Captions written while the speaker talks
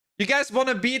You guys want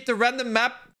to beat the random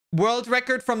map world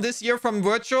record from this year from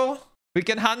Virtual? We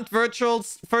can hunt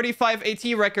Virtual's 35 AT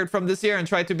record from this year and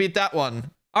try to beat that one.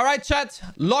 All right, chat.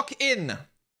 Lock in.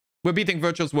 We're beating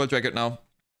Virtual's world record now.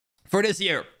 For this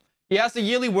year. He has a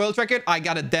yearly world record. I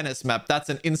got a Dennis map. That's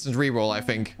an instant reroll, I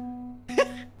think.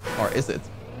 Or is it?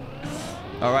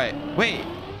 All right. Wait.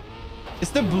 Is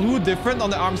the blue different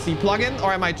on the RMC plugin?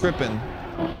 Or am I tripping?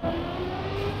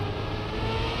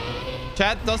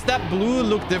 Chat, does that blue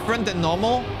look different than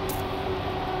normal?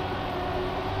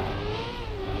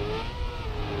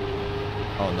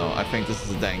 Oh no, I think this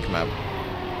is a dank map.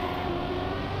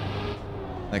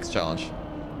 Next challenge.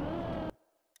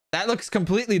 That looks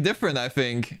completely different, I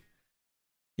think.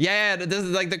 Yeah, this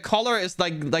is like the color is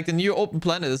like the new open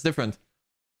planet is different.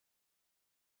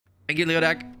 Thank you,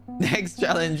 Leodak. Next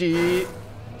challenge.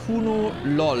 Kuno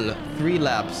LOL. 3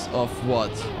 laps of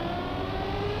what?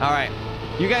 Alright.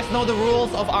 You guys know the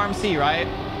rules of RMC, right?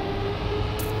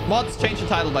 Mods, change the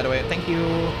title, by the way. Thank you.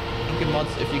 Thank you,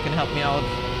 mods, if you can help me out.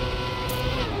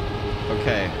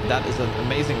 Okay, that is an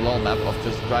amazing LOL map of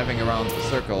just driving around a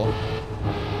circle.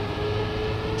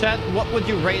 Chat, what would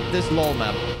you rate this LOL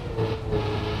map?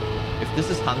 If this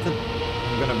is hunted,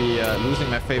 I'm gonna be losing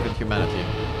my faith in humanity.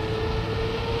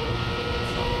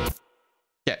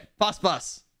 Okay,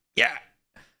 bus. Yeah.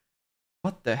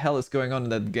 What the hell is going on in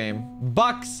that game?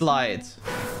 Bug slide.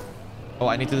 Oh,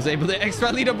 I need to disable the extra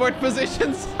leaderboard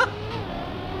positions.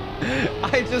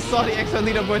 I just saw the extra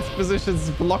leaderboard positions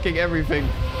blocking everything.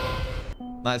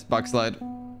 Nice bug slide.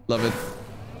 Love it.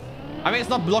 I mean, it's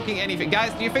not blocking anything.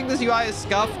 Guys, do you think this UI is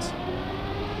scuffed?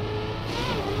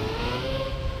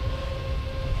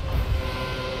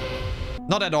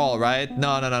 Not at all, right?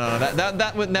 No.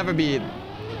 That would never be...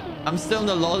 I'm still in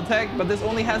the LOL tag, but this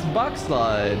only has bug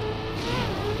slide.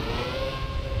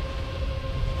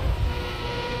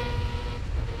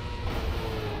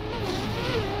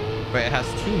 Wait, it has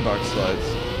 2 bug slides.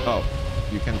 Oh,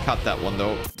 you can cut that one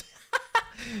though.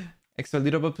 Extra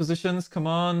leaderboard positions, come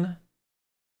on.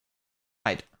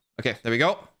 Hide. Okay, there we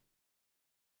go.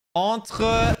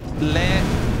 Entre les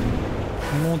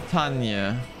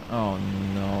montagnes. Oh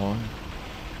no.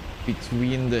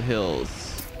 Between the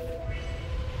hills.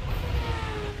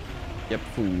 Yep,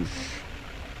 foosh.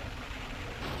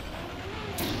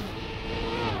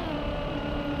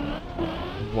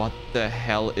 What the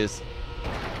hell is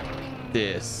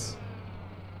this?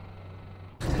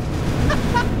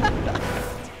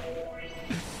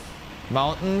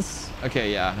 Mountains?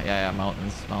 Okay, yeah,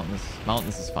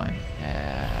 mountains is fine.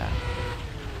 Yeah.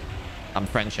 I'm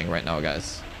Frenching right now,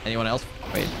 guys. Anyone else?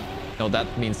 Wait. No, that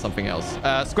means something else.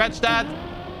 Scratch that!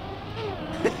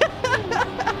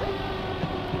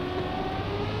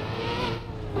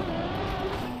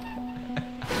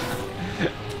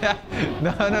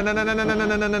 No.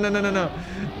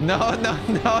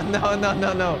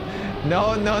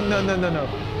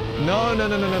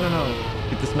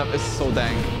 This map is so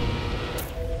dank.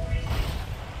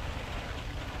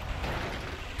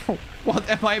 What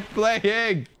am I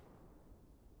playing?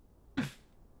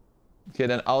 Okay,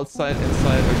 then outside,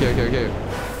 inside. Okay.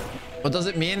 What does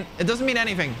it mean? It doesn't mean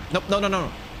anything. Nope, no.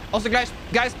 Also, guys,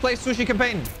 play Sushi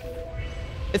Campaign.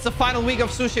 It's the final week of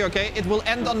Sushi, okay? It will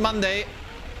end on Monday.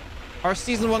 Our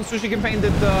Season 1 Sushi Campaign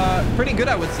did pretty good,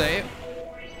 I would say.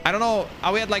 I don't know.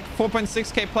 Are we at like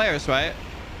 4.6k players, right?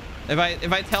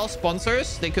 If I tell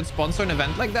sponsors they could sponsor an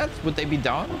event like that, would they be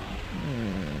down?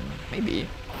 Maybe.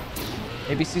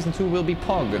 Maybe Season 2 will be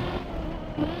POG.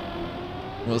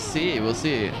 We'll see.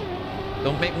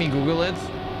 Don't make me Google it.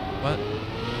 What?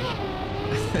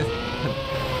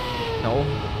 No,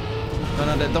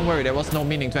 don't worry. There was no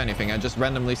meaning to anything. I just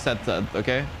randomly said that,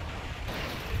 okay?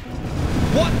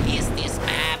 What is this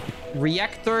app?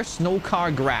 Reactor, snow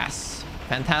car, grass.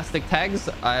 Fantastic tags.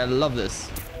 I love this.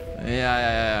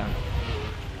 Yeah.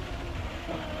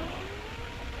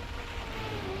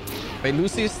 Wait,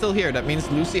 Lucy is still here. That means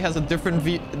Lucy has a different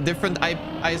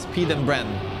ISP than Bren.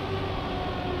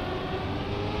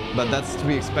 But that's to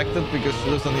be expected because she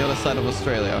lives on the other side of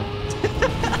Australia.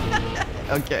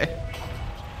 Okay.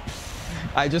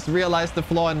 I just realized the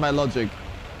flaw in my logic.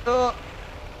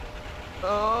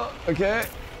 Okay.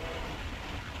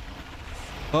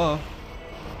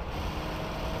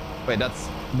 Wait, that's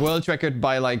world record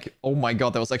by like... Oh my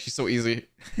god, that was actually so easy.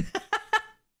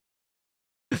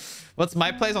 What's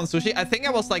my place on Sushi? I think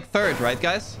I was like 3rd, right,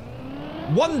 guys?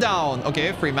 1 down.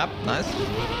 Okay, free map. Nice.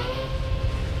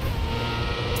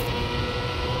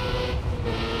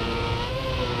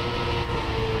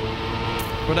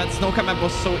 But that snowcar map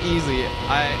was so easy.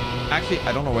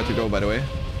 I don't know where to go, by the way.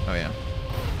 Oh, yeah.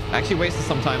 I actually wasted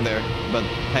some time there. But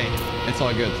hey, it's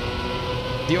all good.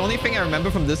 The only thing I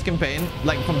remember from this campaign,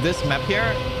 like from this map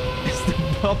here, is the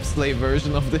bobsleigh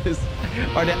version of this.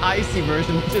 Or the icy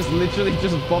version, which is literally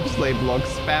just bobsleigh blocks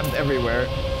spammed everywhere.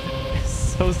 It's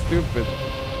so stupid.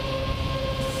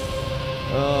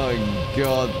 Oh,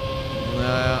 God.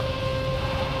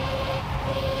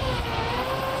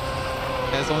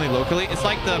 It's only locally. It's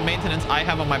like the maintenance I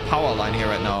have on my power line here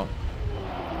right now.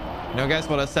 You know, guys,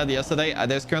 what I said yesterday?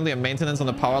 There's currently a maintenance on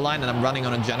the power line, and I'm running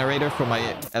on a generator for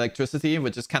my electricity,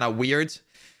 which is kind of weird.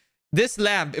 This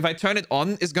lamp, if I turn it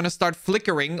on, is going to start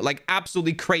flickering like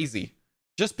absolutely crazy.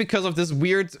 Just because of this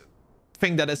weird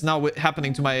thing that is now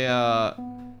happening to my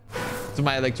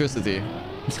electricity.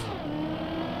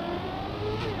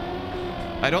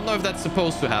 I don't know if that's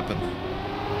supposed to happen.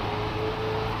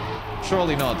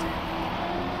 Surely not.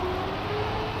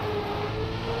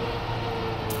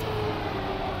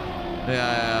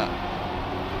 Yeah.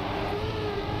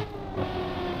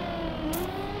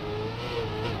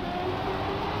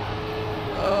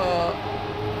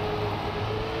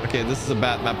 Okay, this is a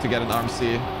bad map to get an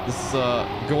RMC. This is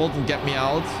gold and get me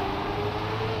out.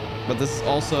 But this is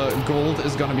also gold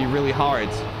is gonna be really hard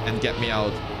and get me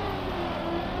out.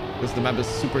 Because the map is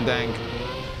super dank.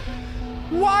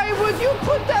 Why would you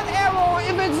put that arrow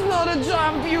if it's not a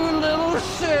jump, you little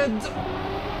shit?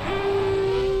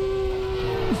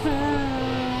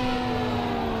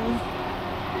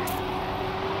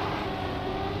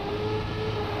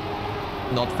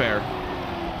 Not fair.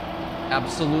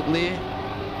 Absolutely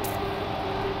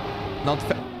not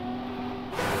fair.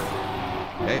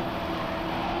 Okay.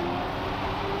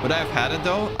 Would I have had it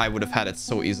though? I would have had it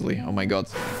so easily. Oh my god.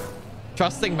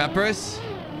 Trusting mappers.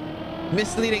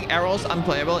 Misleading arrows,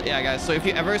 unplayable. Yeah, guys. So if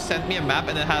you ever send me a map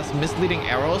and it has misleading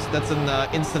arrows, that's an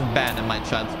instant ban in my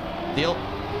chat. Deal?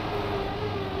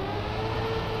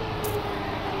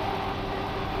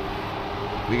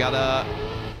 We gotta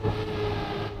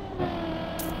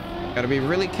be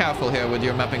really careful here with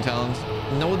your mapping talent.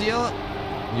 No deal?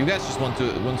 You guys just want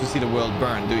to see the world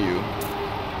burn, do you?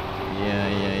 Yeah.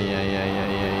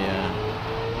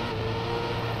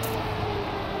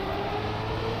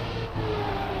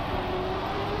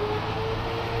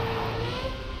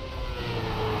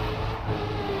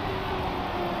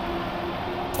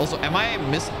 Also, am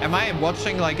I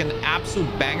watching like an absolute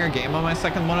banger game on my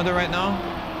second monitor right now?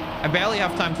 I barely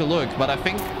have time to look, but I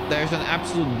think there's an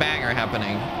absolute banger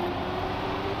happening.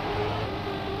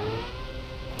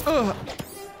 Ugh.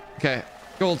 Okay,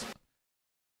 gold.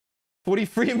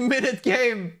 43-minute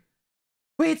game.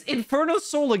 Wait, it's Inferno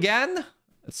Soul again?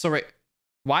 Sorry.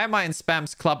 Why am I in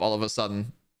Spam's club all of a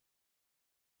sudden?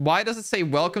 Why does it say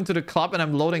welcome to the club and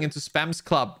I'm loading into Spam's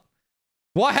club?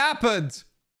 What happened?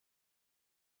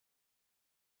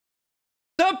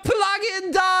 The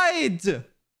plugin died!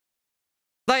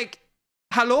 Like,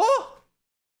 hello?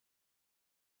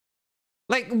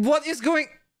 Like, what is going...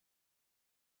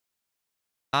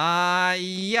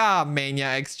 yeah,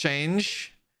 Mania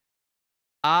Exchange.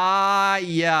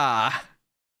 Yeah.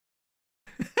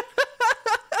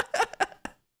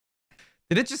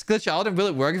 Did it just glitch out and will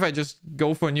it work if I just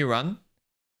go for a new run?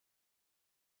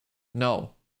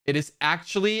 No. It is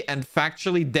actually and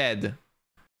factually dead.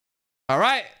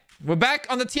 Alright. We're back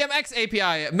on the TMX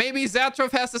API. Maybe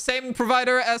Zatrov has the same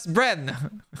provider as Bren.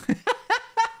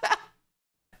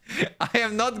 I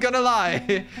am not gonna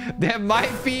lie. There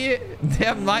might be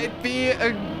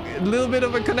a little bit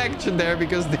of a connection there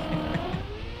because they...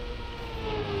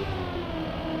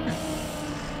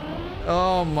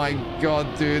 Oh my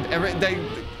god, dude.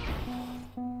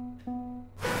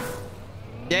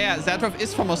 Yeah, Zatrov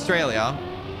is from Australia.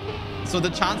 So the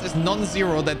chance is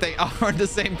non-zero that they are the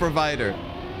same provider.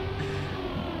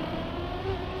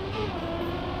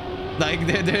 Like,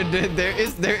 there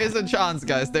is a chance,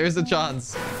 guys. There is a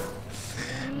chance.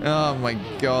 Oh my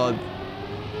god.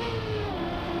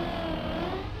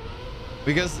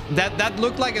 Because that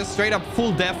looked like a straight up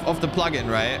full def of the plugin,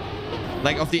 right?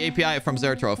 Like of the API from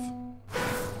Zertrov.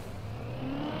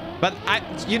 But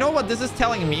you know what this is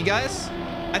telling me, guys?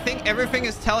 I think everything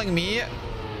is telling me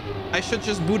I should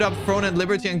just boot up Throne and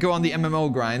Liberty and go on the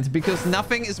MMO grind because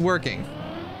nothing is working.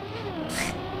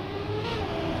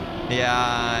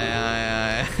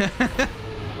 Yeah.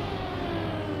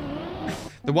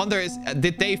 The wonder is,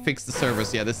 did they fix the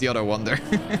servers? Yeah, that's the other wonder.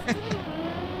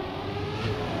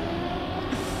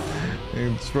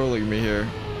 You're trolling me here.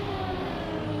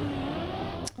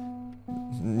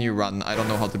 New run. I don't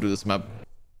know how to do this map.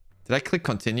 Did I click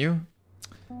continue?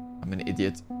 I'm an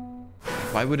idiot.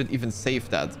 Why would it even save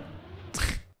that?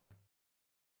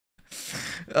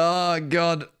 Oh,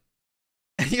 God.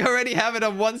 You already have it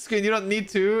on one screen. You don't need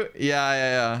to.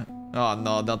 Yeah. Oh,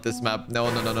 no, not this map.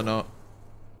 No.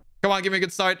 Come on, give me a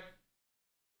good start.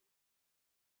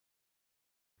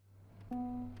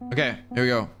 Okay, here we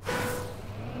go.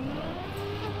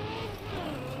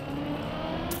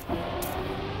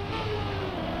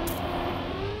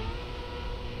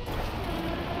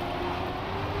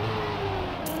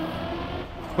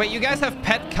 Wait, you guys have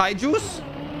pet kaijus?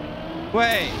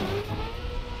 Wait.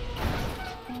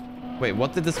 Wait,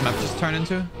 what did this map just turn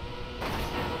into?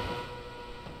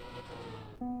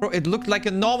 Bro, it looked like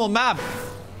a normal map.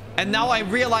 And now I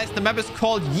realize the map is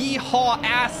called Yeehaw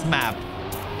Ass Map.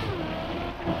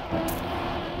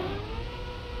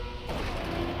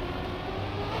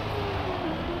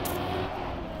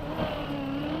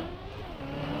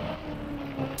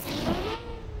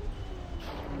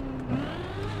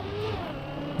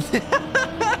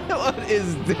 What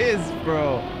is this,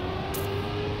 bro?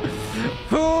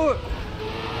 Who?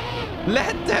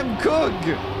 Let them cook.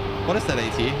 What is that,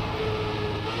 AT?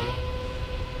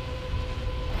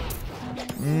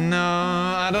 No,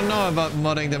 I don't know about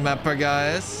modding the mapper,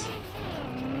 guys.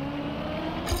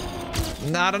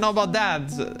 No, I don't know about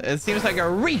that. It seems like a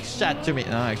reach chat to me.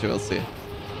 No, actually, we'll see.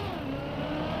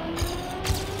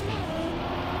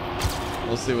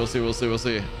 We'll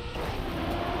see.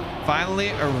 Finally,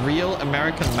 a real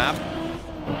American map.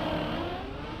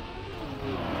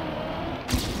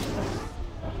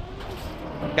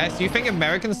 Guys, do you think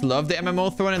Americans love the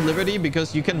MMO Throne and Liberty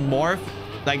because you can morph?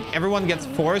 Like, everyone gets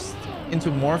forced into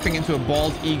morphing into a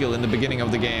bald eagle in the beginning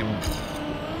of the game.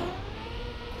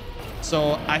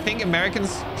 So, I think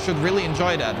Americans should really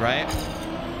enjoy that, right?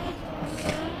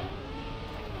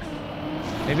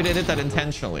 Maybe they did that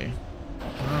intentionally.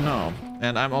 I don't know.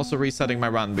 And I'm also resetting my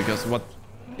run because what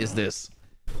is this?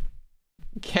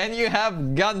 Can you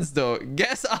have guns though?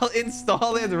 Guess I'll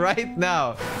install it right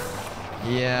now.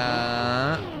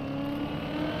 Yeah.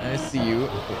 I see you.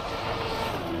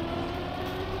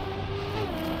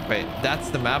 Wait, that's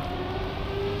the map.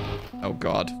 Oh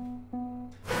god.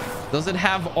 Does it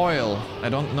have oil? I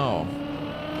don't know.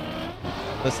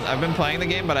 Listen, I've been playing the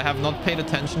game, but I have not paid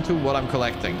attention to what I'm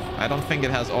collecting. I don't think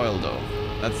it has oil though.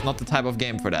 That's not the type of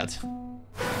game for that.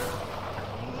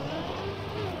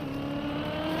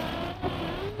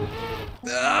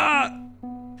 Ah!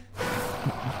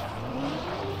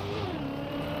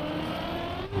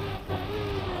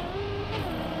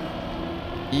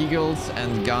 Eagles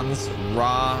and guns,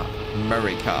 raw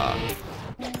America.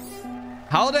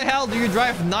 How the hell do you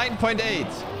drive 9.8?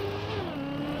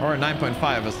 Or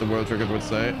 9.5 as the world record would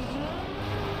say.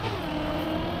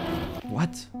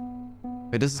 What?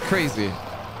 Wait, this is crazy.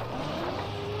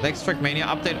 Next trackmania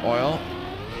update oil.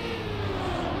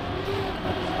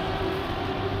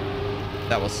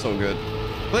 That was so good.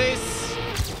 Please.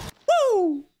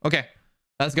 Woo! Okay,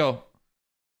 let's go.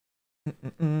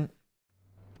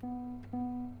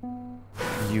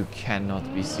 You cannot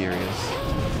be serious.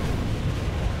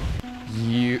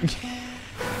 You...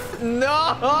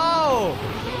 No!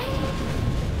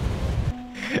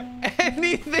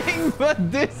 Anything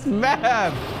but this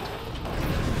map!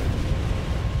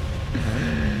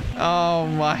 Oh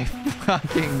my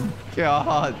fucking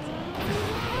god.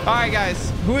 Alright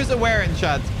guys, who is aware in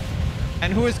chat?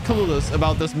 And who is clueless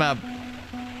about this map?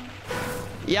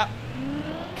 Yep.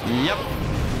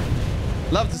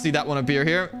 Love to see that one appear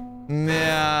here.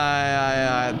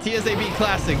 Yeah. TSAB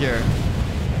classic here.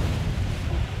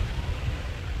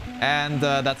 And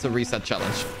that's a reset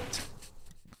challenge.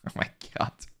 Oh my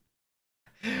god.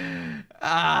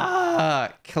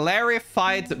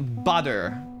 Clarified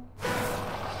butter.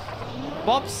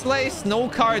 Bobsleigh, snow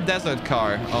car, desert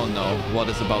car. Oh no, what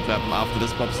is about to happen after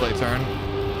this bobsleigh turn?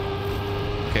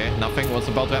 Okay, nothing. What's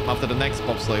about to happen after the next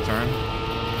bobsleigh turn?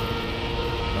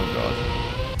 Oh god.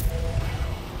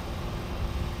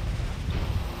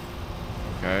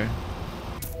 Okay.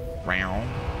 Round.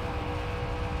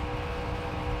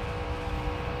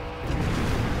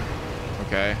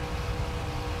 Okay.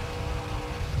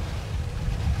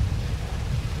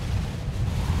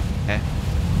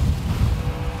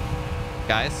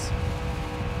 Guys.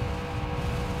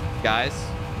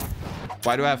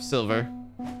 Why do I have silver?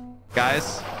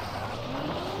 Guys,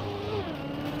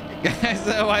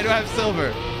 why do I have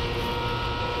silver?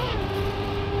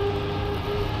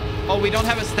 Oh, we don't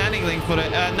have a standing link for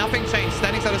it. Nothing changed.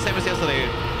 Standings are the same as yesterday.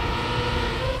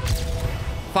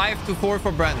 5-4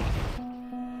 for Brent.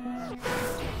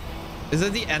 Is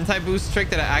it the anti-boost trick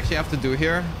that I actually have to do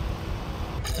here?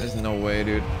 There's no way,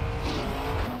 dude.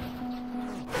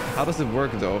 How does it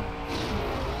work, though?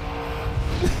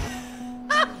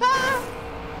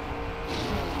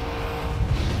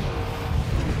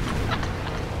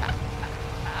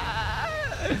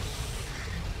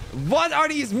 What are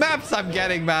these maps I'm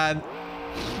getting, man?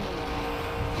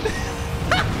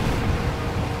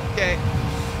 Okay.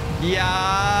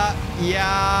 Yeah.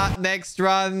 Yeah. Next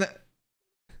run.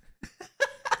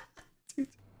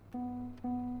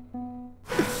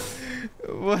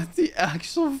 What the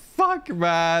actual fuck,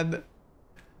 man?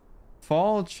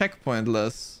 Fall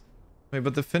checkpointless. Wait,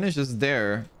 but the finish is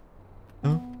there.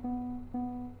 Huh?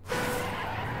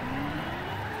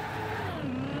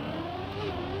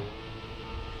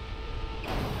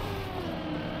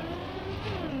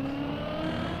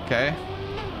 Okay.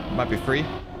 Might be free.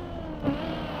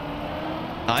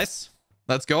 Nice.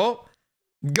 Let's go.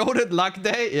 Goated luck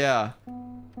day? Yeah.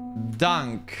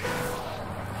 Dunk.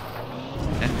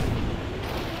 Eh.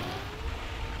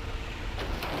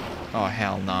 Oh,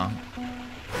 hell no.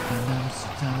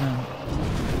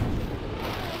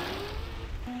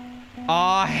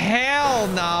 Oh, hell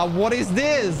no. What is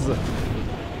this?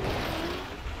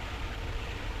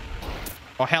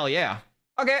 Oh, hell yeah.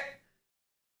 Okay.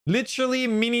 Literally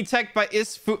mini tech by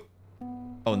Isfu.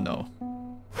 Oh, no.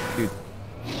 Dude.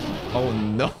 Oh,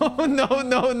 no. No,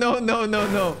 no, no, no, no,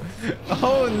 no.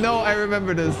 Oh, no. I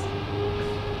remember this.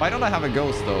 Why don't I have a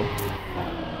ghost, though?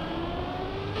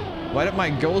 Why did my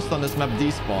ghost on this map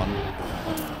despawn?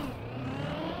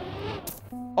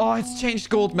 Oh, it's changed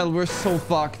gold medal. We're so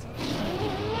fucked.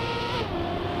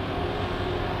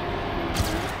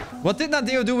 What did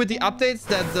Nadeo do with the updates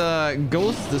that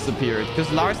ghosts disappeared? Because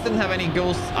Lars didn't have any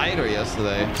ghosts either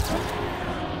yesterday.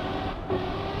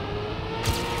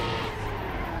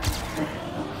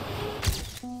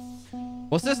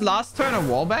 Was this last turn a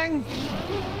wallbang?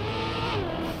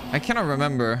 I cannot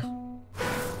remember.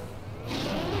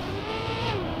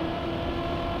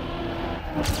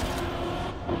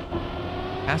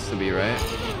 Has to be, right?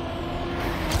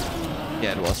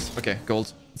 Yeah, it was. Okay,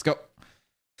 gold. Let's go.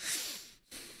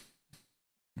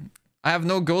 I have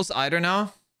no ghosts either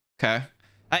now. Okay.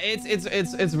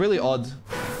 It's really odd.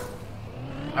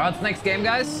 Alright, what's next game,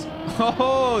 guys?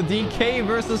 Oh, DK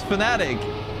versus Fnatic.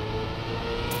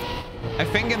 I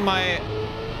think in my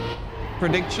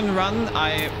prediction run,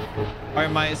 or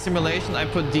my simulation, I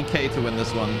put DK to win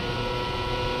this one.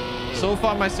 So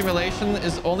far, my simulation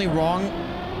is only wrong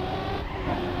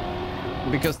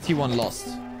because T1 lost.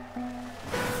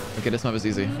 Okay, this map is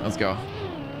easy. Let's go.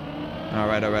 All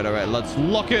right. Let's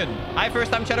lock in. Hi,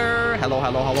 first time chatter. Hello.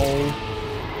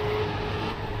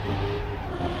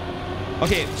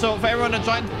 Okay, so for everyone that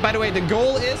joined, by the way, the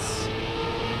goal is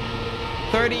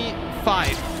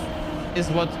 35 is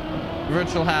what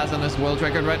Wirtual has on his world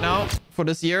record right now for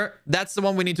this year. That's the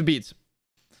one we need to beat.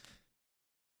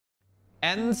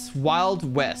 Ends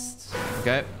Wild West.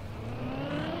 Okay.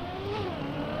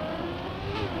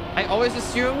 I always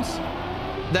assumed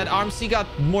that RMC got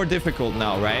more difficult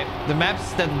now, right? The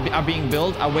maps that are being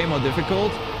built are way more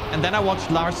difficult. And then I watched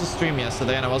Lars' stream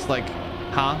yesterday and I was like,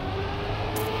 huh?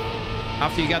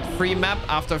 After you got free map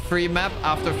after free map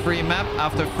after free map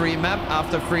after free map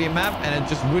after free map, and it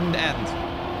just wouldn't end.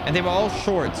 And they were all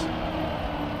short.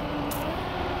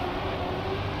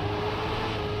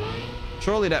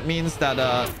 Surely that means that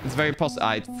it's very possible.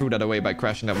 I threw that away by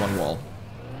crashing that one wall.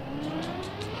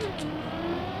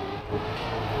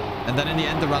 And then in the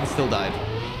end, the run still died.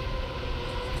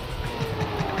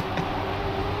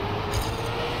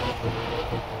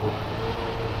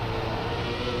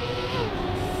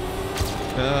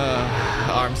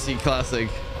 RMC classic.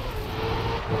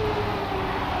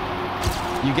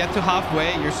 You get to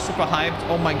halfway, you're super hyped.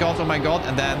 Oh my god,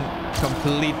 and then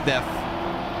complete death.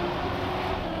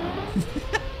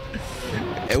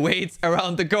 It waits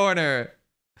around the corner.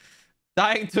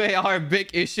 Dying to AR,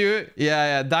 big issue.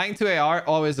 Yeah, dying to AR,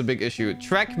 always a big issue.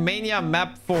 Trackmania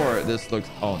map 4. This looks...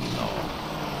 Oh, no.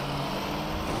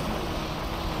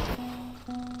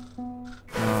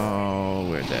 Oh,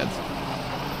 we're dead.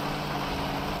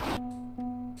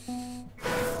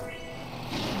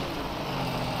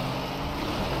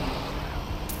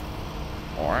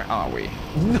 Or are we?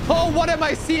 No, what am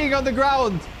I seeing on the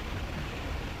ground?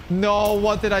 No,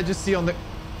 what did I just see on the...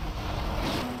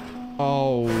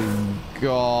 Oh,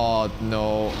 God,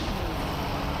 no.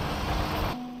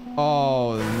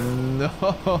 Oh, no.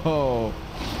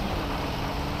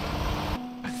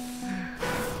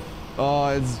 Oh,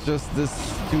 it's just this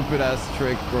stupid-ass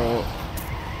trick, bro.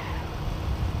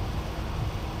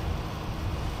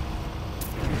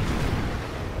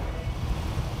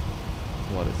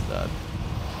 What is that?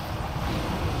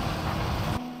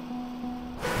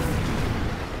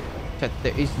 Chat,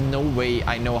 there is no way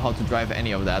I know how to drive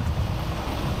any of that.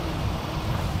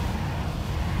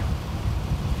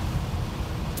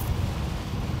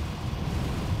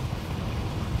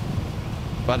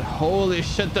 But holy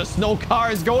shit, the snow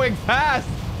car is going fast!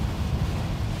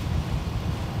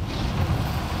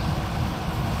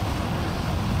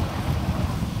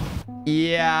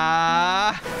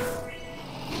 Yeah.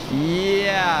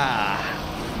 Yeah.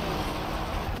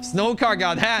 Snow car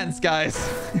got hands, guys.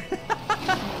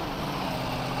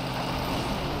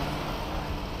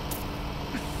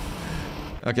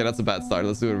 Okay, that's a bad start.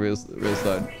 Let's do a real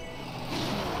start.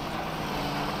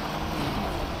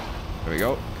 There we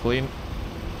go. Clean.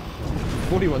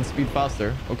 41 speed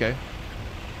faster. Okay.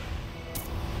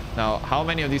 Now, how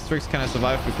many of these tricks can I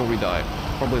survive before we die?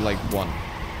 Probably like one.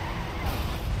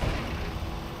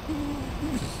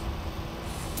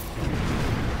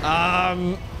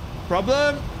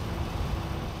 Problem?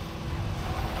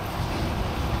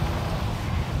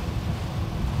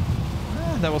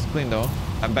 That was clean though.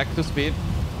 I'm back to speed.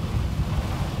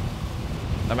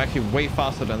 I'm actually way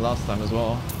faster than last time as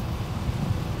well.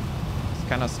 It's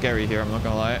kind of scary here, I'm not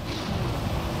gonna lie.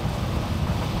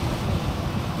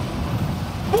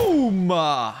 Boom!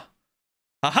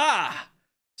 Haha!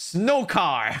 Snow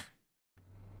car!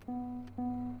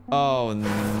 Oh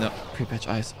no. Pre-patch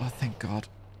ice. Oh, thank God.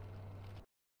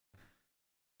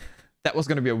 That was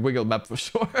gonna be a wiggle map for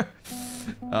sure.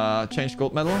 Change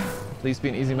gold medal. Please be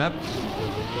an easy map.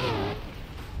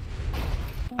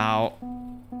 Ow.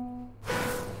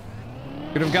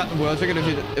 Could have gotten world ticket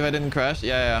if I didn't crash.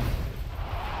 Yeah.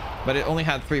 But it only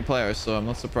had 3 players, so I'm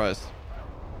not surprised.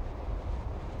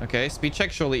 Okay, speed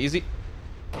check, surely easy.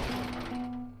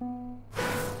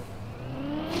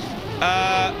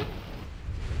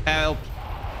 Help.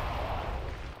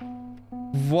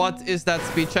 What is that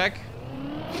speed check?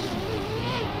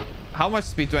 How much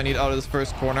speed do I need out of this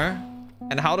first corner?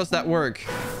 And how does that work?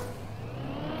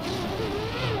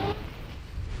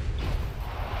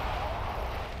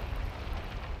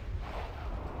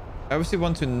 I obviously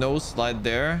want to no slide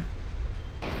there.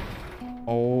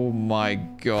 Oh my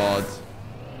God.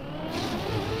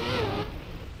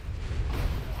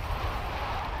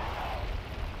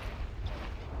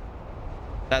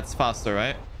 That's faster,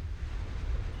 right?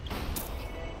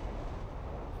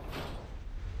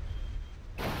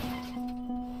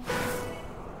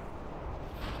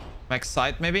 Max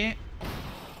side, maybe?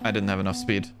 I didn't have enough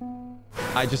speed.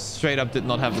 I just straight up did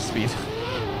not have the speed.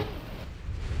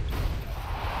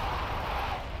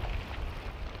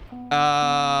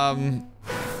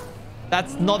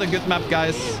 That's not a good map,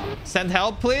 guys. Send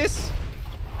help, please.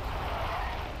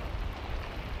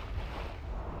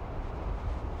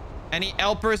 Any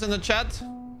helpers in the chat?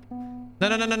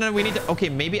 No. We need to... Okay,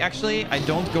 maybe actually I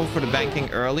don't go for the banking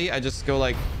early. I just go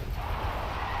like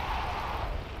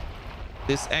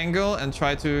this angle and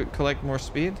try to collect more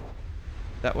speed.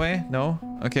 That way? No?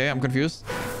 Okay, I'm confused.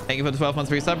 Thank you for the 12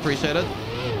 months resub. Appreciate it.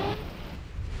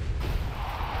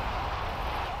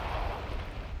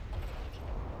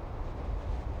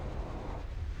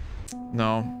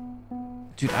 No.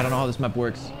 Dude, I don't know how this map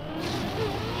works.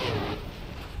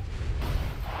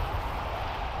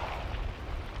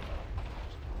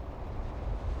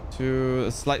 To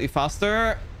slightly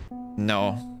faster?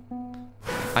 No.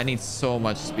 I need so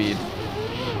much speed.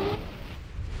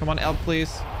 Come on, help,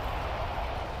 please.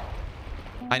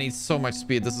 I need so much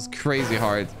speed. This is crazy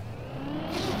hard.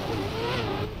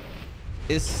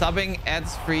 Is subbing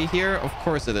ads free here? Of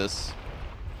course it is.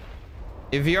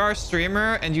 If you are a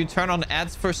streamer and you turn on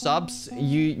ads for subs,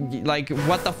 you like,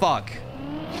 what the fuck?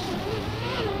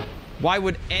 Why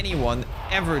would anyone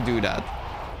ever do that?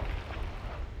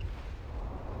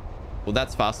 Well,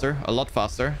 that's faster. A lot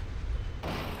faster.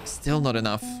 Still not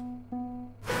enough.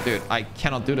 Dude, I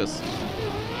cannot do this.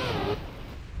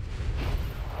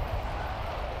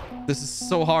 This is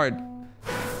so hard.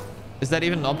 Is that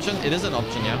even an option? It is an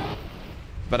option, yeah.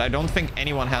 But I don't think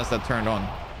anyone has that turned on.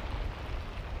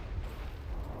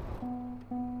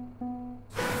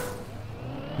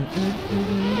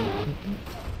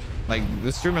 Like,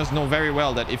 the streamers know very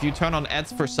well that if you turn on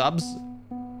ads for subs,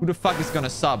 who the fuck is gonna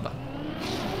sub?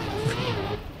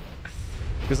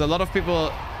 Because a lot of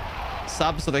people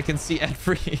sub so they can see ad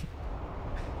free.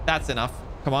 That's enough.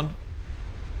 Come on.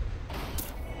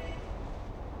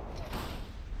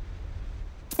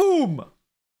 Boom!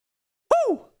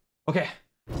 Woo! Okay.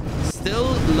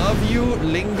 Still love you,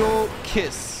 Lingo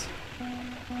Kiss.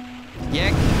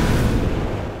 Yak.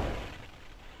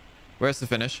 Where's the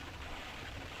finish?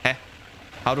 Heh.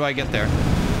 How do I get there?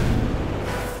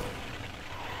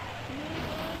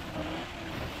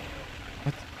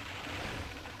 What?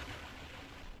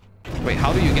 Wait,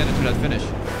 how do you get into that finish?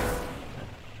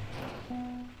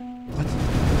 What?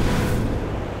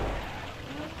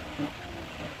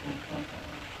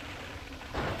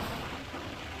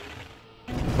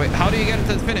 Wait, how do you get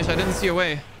into that finish? I didn't see a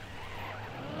way.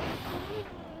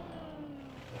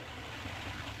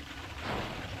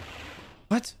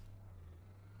 What?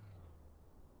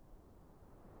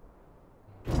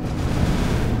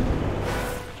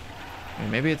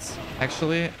 maybe it's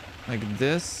actually like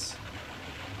this.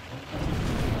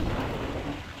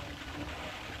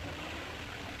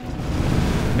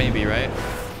 Maybe, right?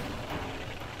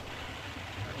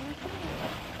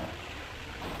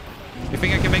 You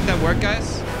think I can make that work,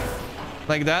 guys?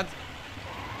 Like that?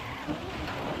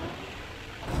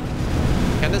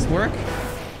 Can this work?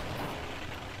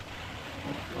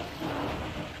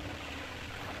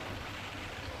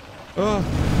 Oh.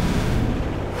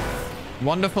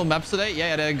 Wonderful maps today?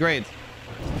 Yeah, they're great.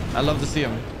 I love to see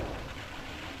them.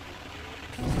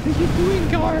 What are you doing,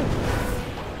 car?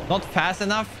 Not fast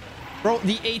enough? Bro,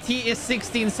 the AT is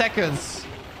 16 seconds.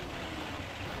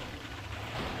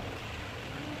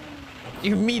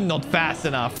 You mean not fast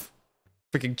enough?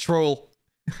 Freaking troll.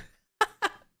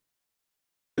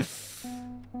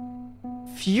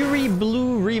 Fury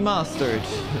Blue Remastered.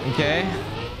 Okay.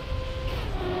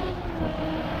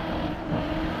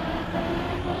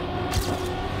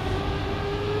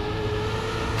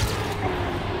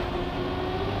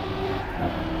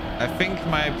 I think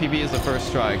my PB is the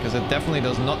first try because it definitely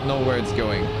does not know where it's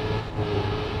going.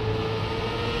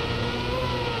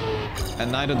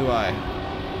 And neither do I.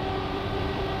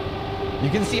 You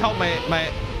can see how my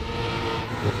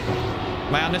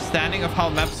understanding of how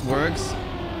maps works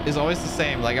is always the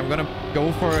same. Like, I'm gonna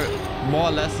go for more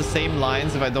or less the same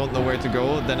lines if I don't know where to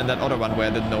go than in that other one where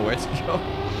I didn't know where to go.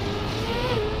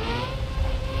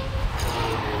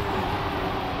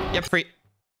 Yep, free.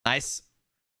 Nice.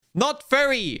 Not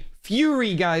furry.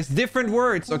 Fury, guys. Different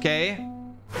words, okay?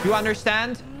 You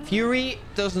understand? Fury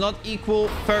does not equal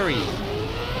furry.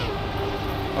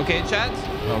 Okay, chat?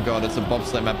 Oh god, it's a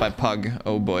bobsleigh map by Pug.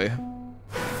 Oh boy.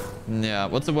 Yeah,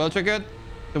 what's the world record?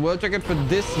 The world record for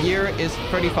this year is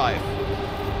 35.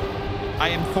 I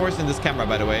am forcing this camera,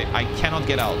 by the way. I cannot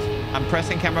get out. I'm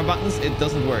pressing camera buttons. It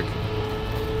doesn't work.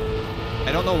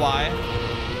 I don't know why.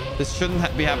 This shouldn't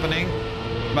be happening.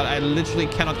 But I literally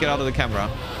cannot get out of the camera.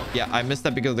 Yeah, I missed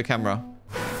that because of the camera.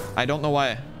 I don't know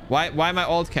why. Why am I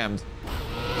alt cammed?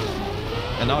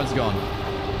 And now it's gone.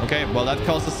 Okay, well, that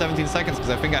cost us 17 seconds because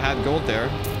I think I had gold there.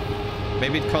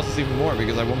 Maybe it costs us even more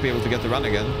because I won't be able to get the run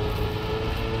again.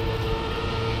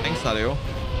 Thanks, Nadio.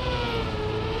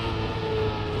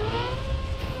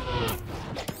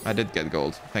 I did get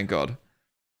gold. Thank God.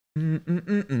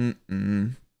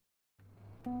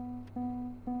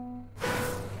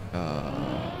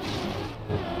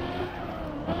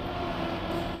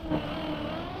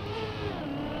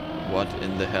 What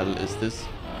in the hell is this?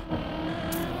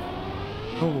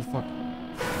 Oh, fuck.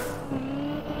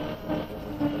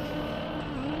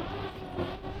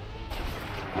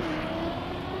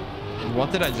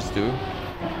 What did I just do?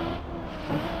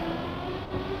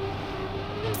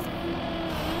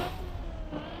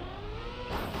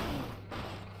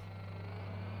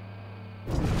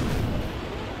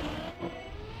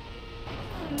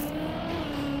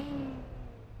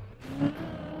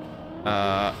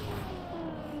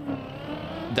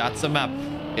 That's a map.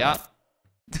 Yeah.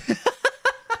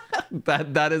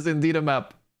 That is indeed a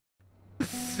map.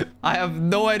 I have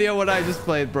no idea what I just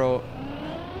played, bro.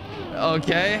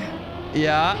 Okay.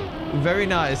 Yeah. Very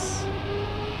nice.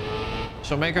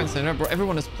 Showmaker and Syndra. Bro,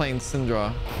 everyone is playing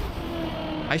Syndra.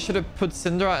 I should have put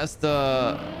Syndra as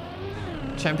the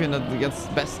champion that gets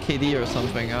best KD or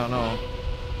something. I don't know.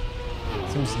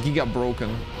 Seems giga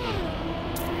broken.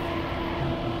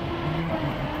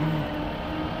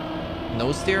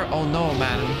 No steer? Oh no,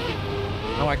 man.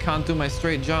 No, I can't do my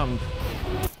straight jump.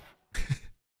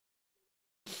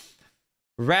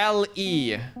 Rel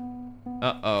E.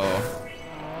 Uh-oh.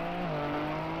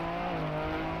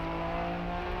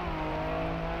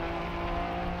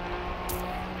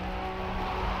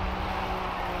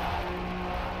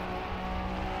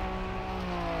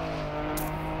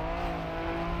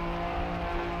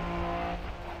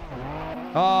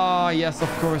 Oh, yes, of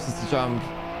course it's a jump.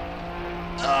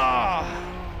 Ah,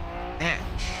 match.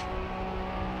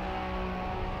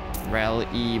 Rel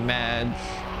E match.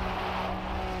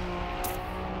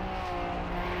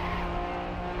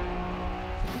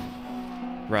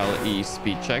 Rel E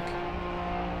speed check.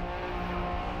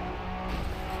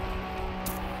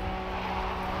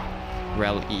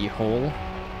 Rel E hole.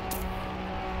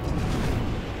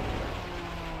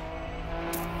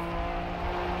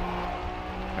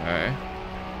 Okay.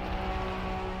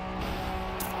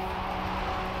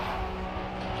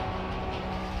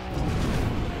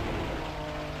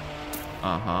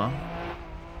 Uh-huh.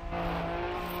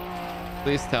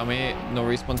 Please tell me no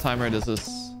respawn timer. This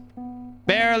is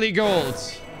barely gold.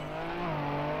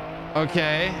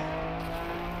 Okay.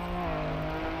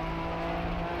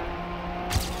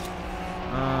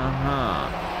 Uh-huh.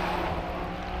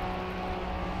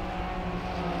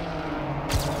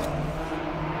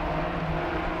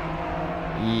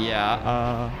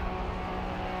 Yeah,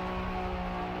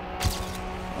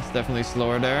 that's definitely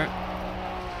slower there.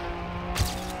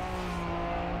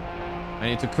 I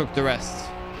need to cook the rest.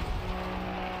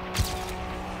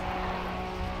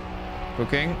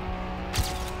 Cooking.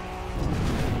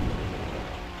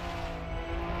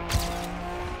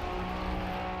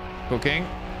 Cooking.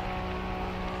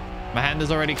 My hand is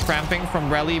already cramping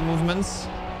from rally movements.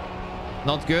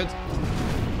 Not good.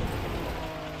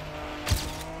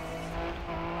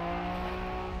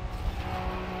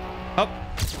 Up.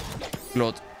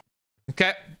 Float.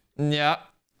 Okay. Yeah.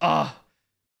 Ah.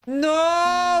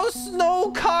 No!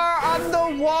 Snow car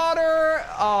underwater!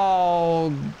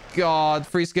 Oh, God.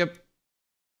 Free skip.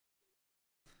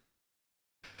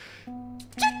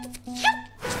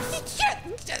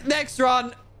 Next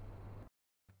run.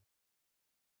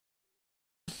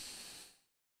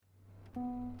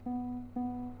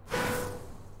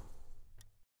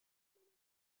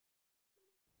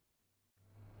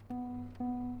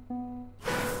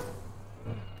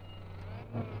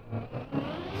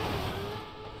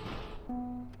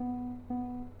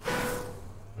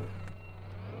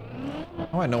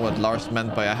 Oh, I know what Lars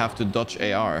meant by I have to dodge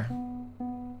AR.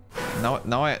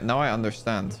 Now I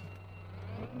understand.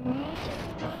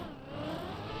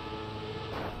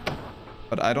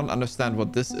 But I don't understand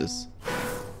what this is.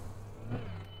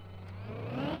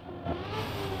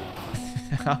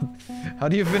 How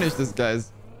do you finish this,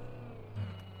 guys?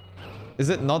 Is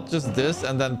it not just this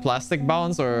and then plastic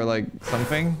bounce or like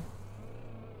something?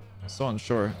 So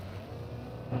unsure.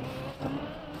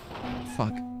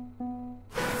 Fuck.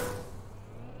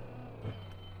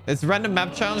 It's random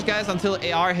map challenge, guys, until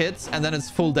AR hits and then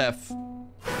it's full death.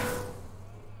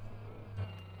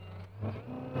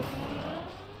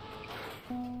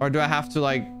 Or do I have to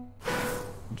like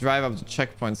drive up the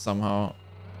checkpoint somehow?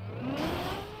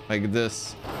 Like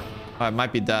this. Oh, it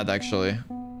might be dead actually.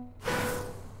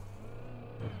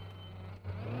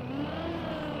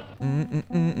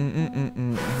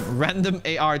 Random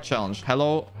AR challenge.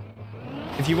 Hello.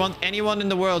 If you want anyone in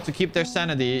the world to keep their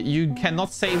sanity, you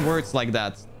cannot say words like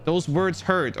that. Those words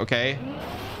hurt, okay?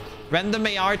 Random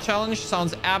AR challenge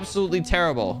sounds absolutely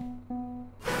terrible.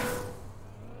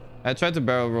 I tried to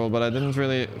barrel roll, but I didn't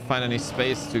really find any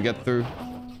space to get through.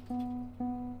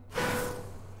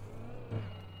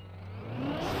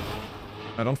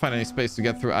 I don't find any space to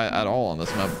get through at all on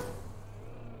this map.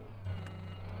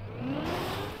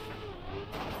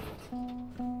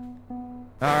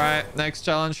 All right, next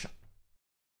challenge.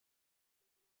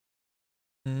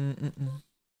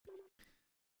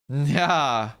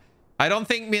 Yeah, I don't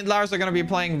think me and Lars are gonna be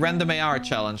playing random AR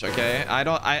challenge. Okay, I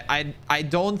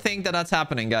don't think that that's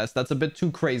happening, guys. That's a bit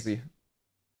too crazy.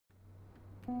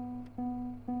 A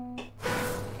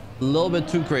little bit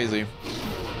too crazy.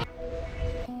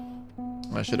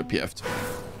 I should have PF'd.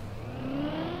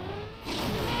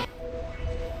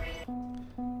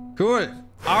 Cool.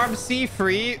 RMC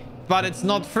free, but it's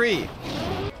not free.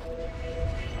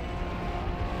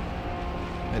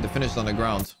 I had to finish on the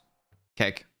ground.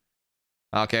 Keck.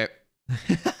 Okay.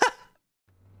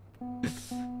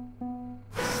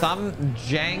 Some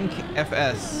jank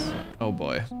FS. Oh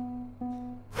boy.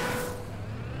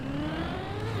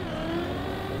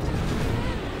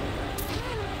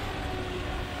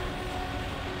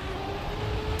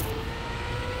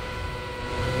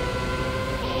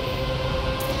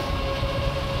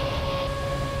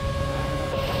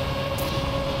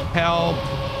 Help.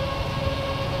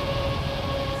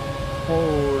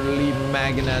 Holy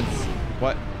magnets.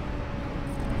 What?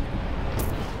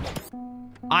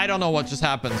 I don't know what just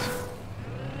happened.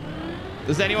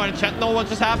 Does anyone in chat know what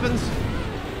just happened?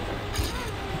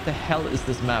 What the hell is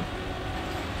this map?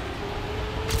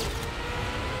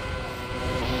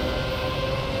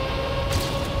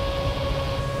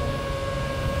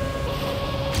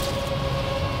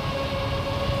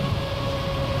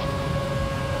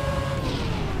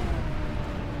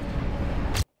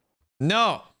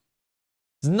 No.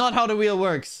 It's not how the wheel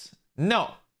works.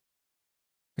 No.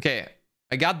 Okay.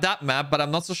 I got that map, but I'm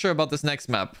not so sure about this next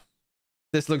map.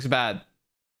 This looks bad.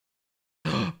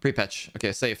 Pre-patch.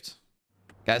 Okay, saved.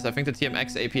 Guys, I think the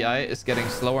TMX API is getting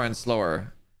slower and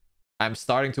slower. I'm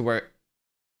starting to work.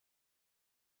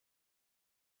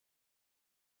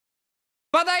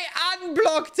 But I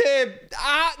unblocked him!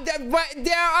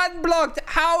 They're unblocked!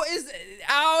 How is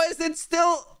it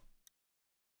still...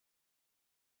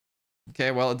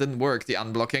 Okay, well, it didn't work, the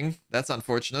unblocking. That's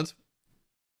unfortunate.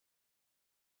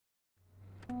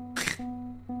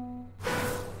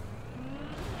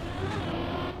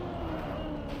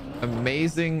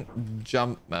 Amazing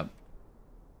jump map.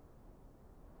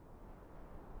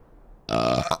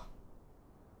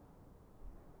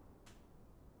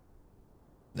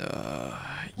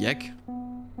 Yek.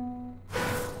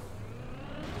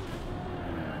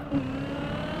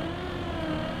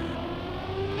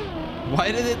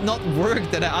 Why did it not work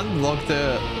that I unblocked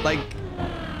the... Like...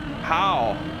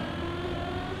 How?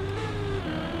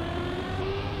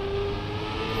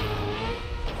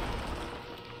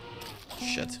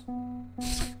 Shit.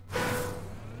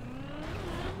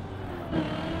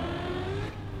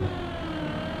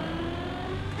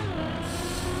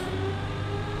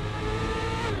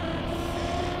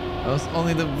 That was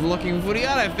only the looking for the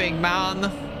other thing,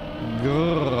 man.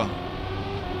 Grrr.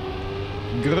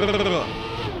 Grrr.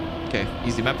 Okay,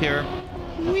 easy map here.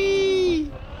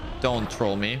 Whee! Don't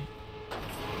troll me.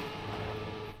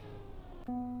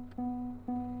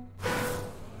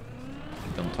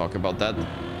 Don't talk about that.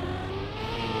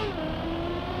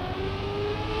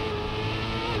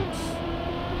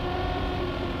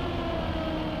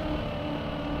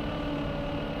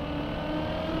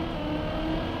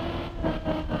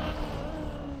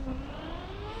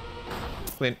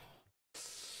 Clean.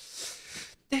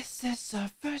 This is our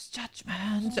first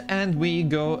judgment, and we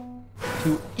go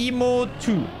to Emo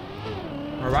 2.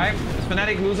 Alright, is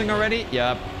Fnatic losing already?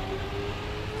 Yep.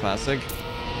 Classic.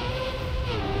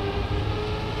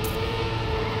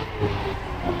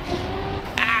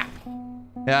 Ah!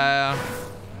 Yeah.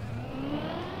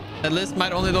 That list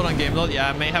might only load on game load. Yeah,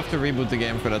 I may have to reboot the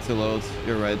game for that to load.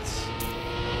 You're right.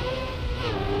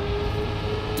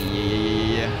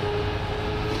 Yeah.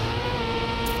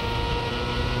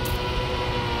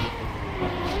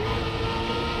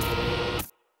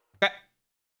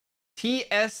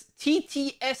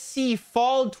 TTSC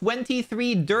Fall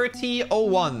 23 Dirty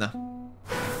 01.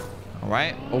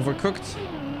 Alright, overcooked.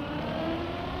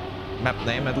 Map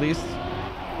name at least.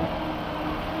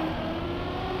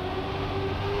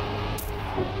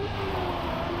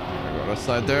 There we go, other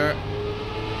side there.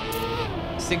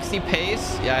 60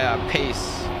 pace. Yeah,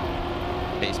 pace.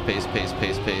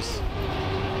 Pace.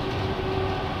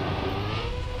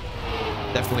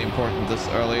 Definitely important this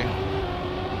early.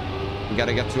 We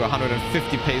gotta get to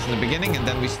 150 pace in the beginning, and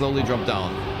then we slowly drop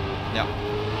down. Yeah.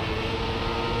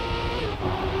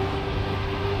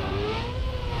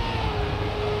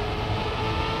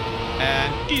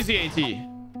 And easy AT.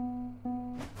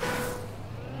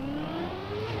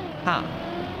 Huh.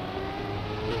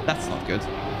 That's not good.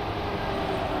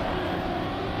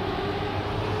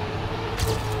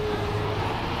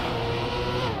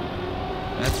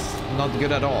 That's not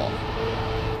good at all.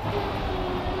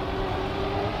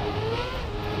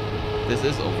 This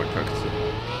is overcooked.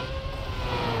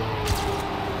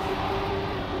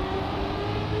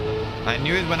 I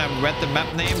knew it when I read the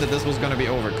map name that this was going to be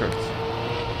overcooked.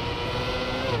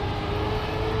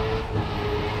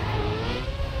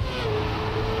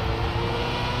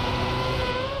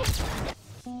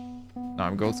 No,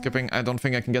 I'm gold skipping. I don't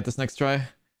think I can get this next try.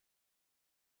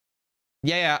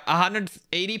 Yeah,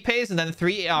 180 pace and then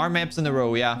 3 AR maps in a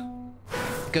row, yeah.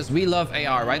 Because we love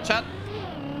AR, right, chat?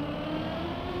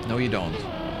 No, you don't.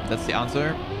 That's the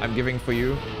answer I'm giving for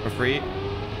you for free.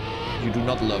 You do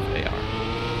not love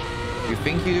AR. You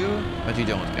think you do, but you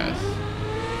don't, guys.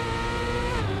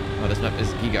 Oh, this map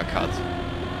is giga cut.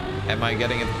 Am I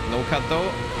getting it no cut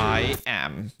though? I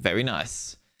am. Very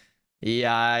nice.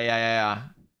 Yeah.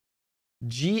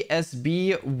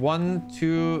 GSB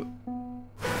 12.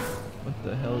 What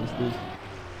the hell is this?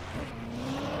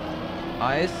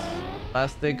 Ice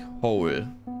plastic hole.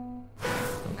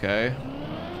 Okay.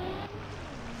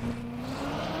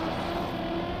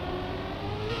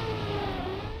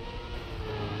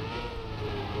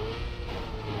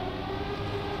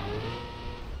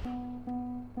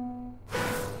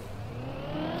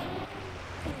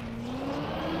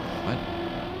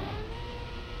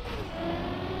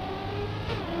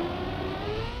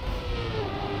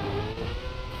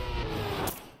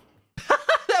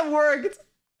 Worked.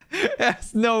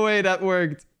 There's no way that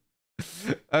worked.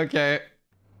 Okay.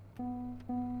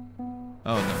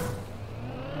 Oh no.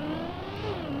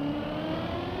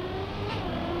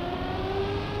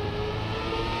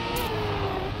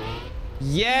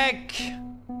 Yak.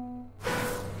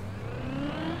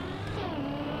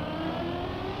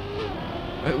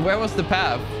 Where was the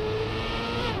path?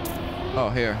 Oh,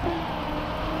 here.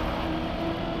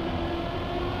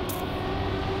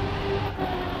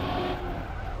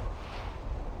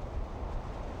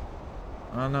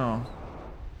 Oh no.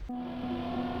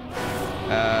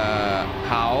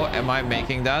 How am I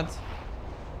making that?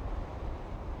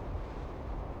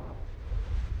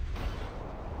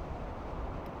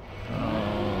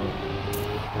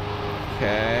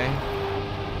 Okay.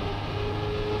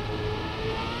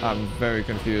 I'm very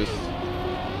confused.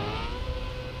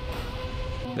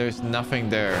 There's nothing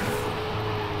there.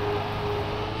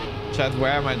 Chat,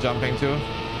 where am I jumping to?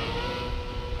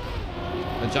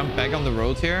 I jump back on the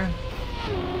road here.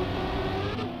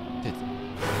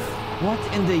 What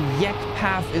in the yak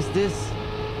path is this?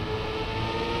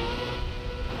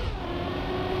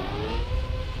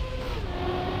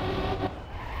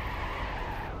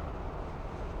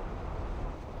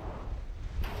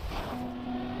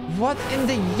 What in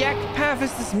the yak path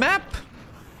is this map?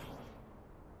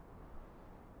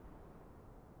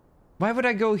 Why would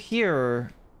I go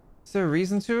here? Is there a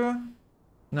reason to?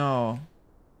 No.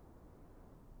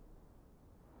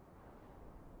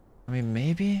 I mean,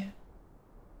 maybe?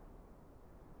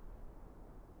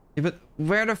 Yeah, but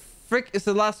where the frick is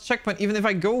the last checkpoint even if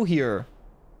I go here?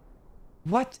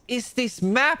 What is this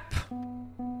map?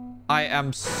 I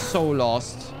am so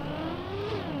lost.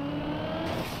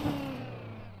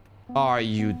 Are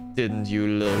you didn't, you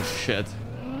little shit?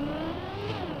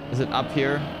 Is it up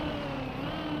here?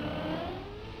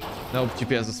 Nope,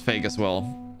 GPS is fake as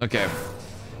well. Okay.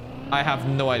 I have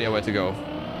no idea where to go.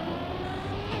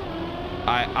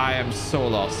 I am so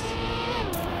lost.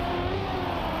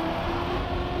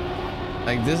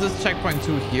 Like, this is checkpoint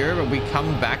 2 here, but we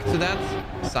come back to that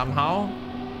somehow.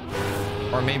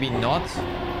 Or maybe not.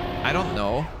 I don't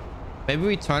know. Maybe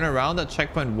we turn around at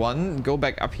checkpoint 1, go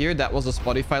back up here. That was a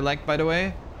Spotify lag, by the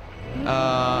way.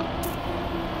 And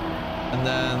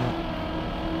then...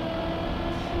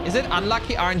 Is it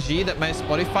unlucky RNG that my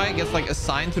Spotify gets, like,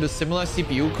 assigned to the similar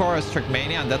CPU core as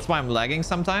Trackmania, and that's why I'm lagging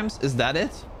sometimes? Is that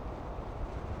it?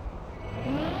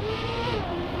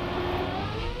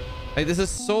 Like, this is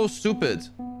so stupid.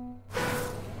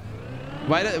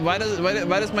 Why does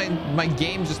my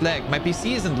game just lag? My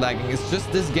PC isn't lagging. It's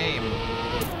just this game.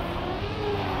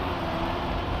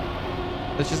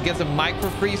 That just gets a micro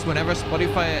freeze whenever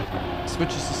Spotify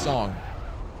switches the song.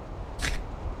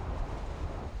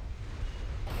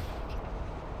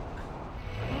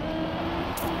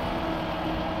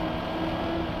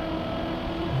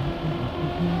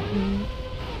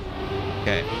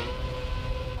 Okay.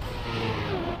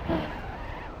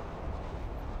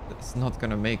 It's not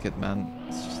gonna make it, man.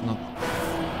 It's just not...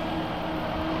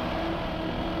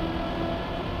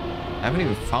 I haven't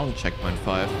even found checkpoint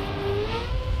 5.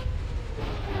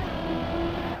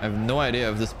 I have no idea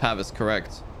if this path is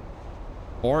correct.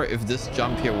 Or if this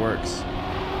jump here works.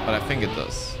 But I think it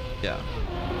does. Yeah.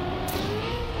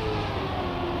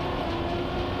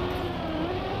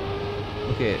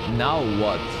 Okay, now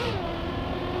what?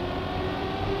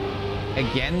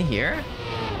 Again here?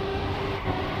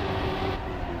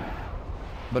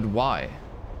 But why?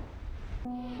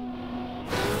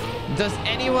 Does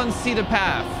anyone see the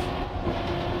path?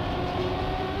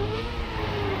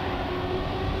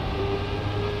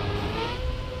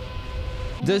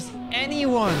 Does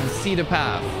anyone see the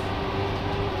path?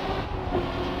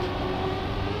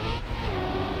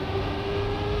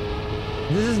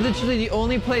 This is literally the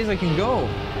only place I can go.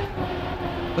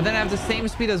 But then I have the same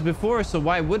speed as before, so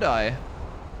why would I?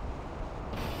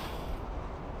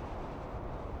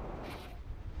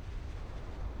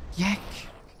 Yak.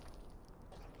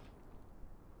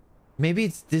 Maybe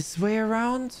it's this way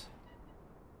around?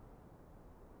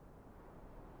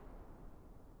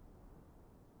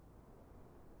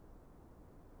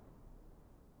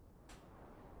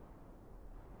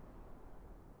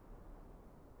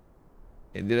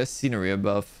 Yeah, there's scenery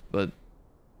above, but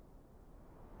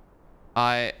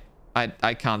I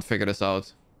can't figure this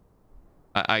out.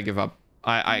 I give up.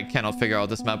 I cannot figure out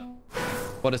this map.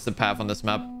 What is the path on this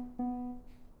map?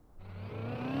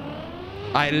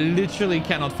 I literally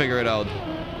cannot figure it out.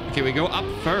 Okay, we go up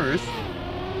first.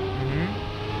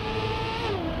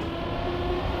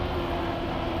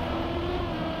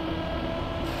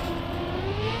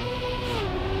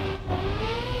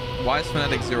 Why is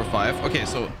Fnatic 05? Okay,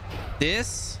 so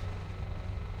this,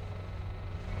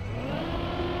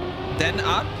 then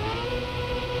up.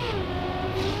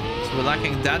 So we're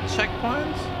lacking that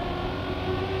checkpoint.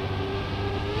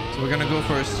 So we're gonna go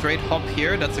for a straight hop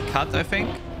here. That's a cut, I think.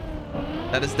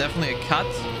 That is definitely a cut.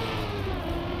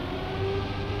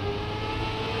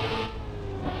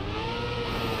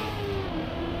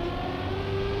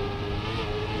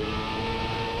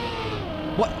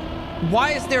 What?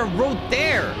 Why is there a road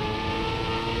there?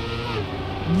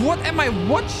 What am I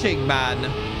watching, man?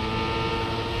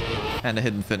 And a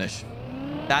hidden finish.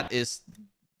 That is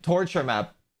torture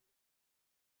map.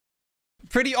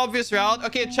 Pretty obvious route.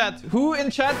 Okay, chat. Who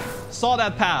in chat saw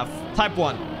that path? Type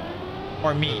 1.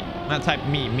 Or me. Not type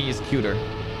me. Me is cuter.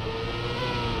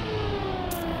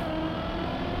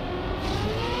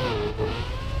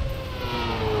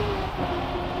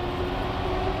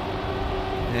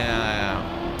 Yeah.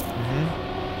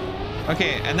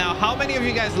 Okay, and now how many of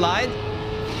you guys lied?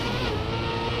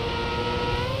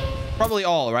 Probably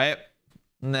all, right?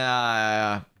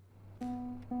 Nah.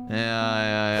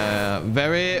 Yeah.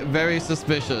 Very, very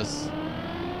suspicious.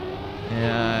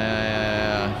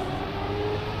 Yeah.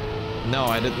 No,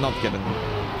 I did not get it.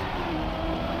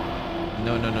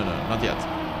 No. Not yet.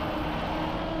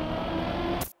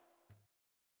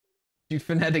 Dude,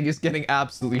 Fnatic is getting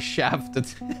absolutely shafted.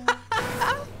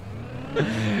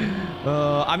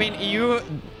 I mean,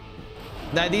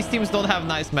 these teams don't have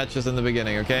nice matches in the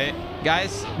beginning, okay?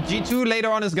 Guys, G2 later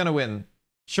on is gonna win.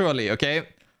 Surely, okay?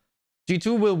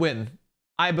 G2 will win.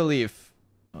 I believe.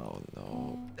 Oh,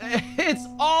 no. It's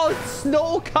all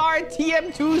Snowcar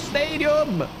TM2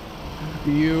 Stadium.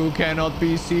 You cannot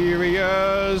be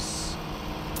serious.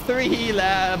 3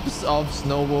 laps of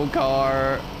snowball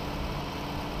car.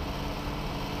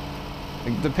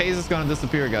 The pace is gonna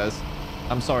disappear, guys.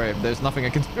 I'm sorry. There's nothing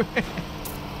I can do.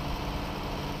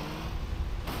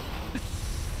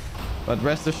 But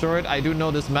rest assured, I do know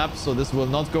this map, so this will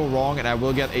not go wrong, and I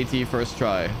will get AT first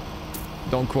try.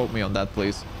 Don't quote me on that,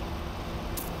 please.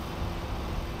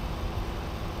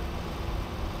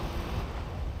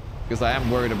 Because I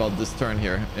am worried about this turn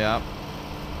here. Yeah.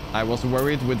 I was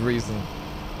worried with reason.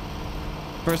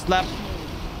 First lap,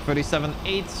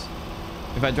 37.8.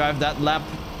 If I drive that lap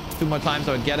 2 more times,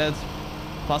 I would get it.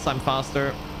 Plus, I'm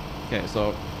faster. Okay,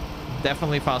 so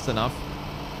definitely fast enough.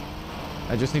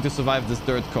 I just need to survive this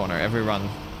dirt corner every run.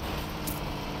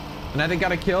 And then they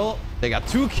got a kill. They got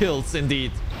 2 kills,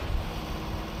 indeed.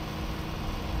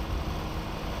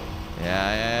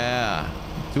 Yeah.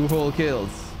 2 whole kills.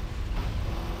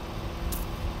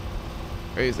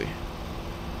 Crazy.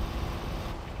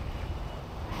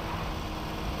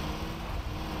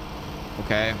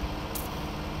 Okay.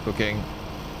 Cooking.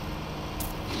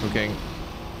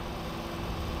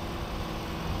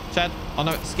 Chat, on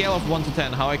a scale of 1 to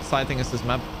 10, how exciting is this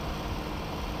map?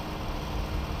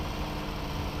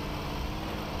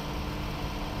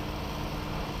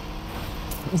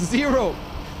 Zero.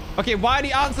 Okay, why are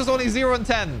the answers only 0 and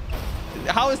 10?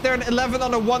 How is there an 11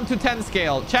 on a 1 to 10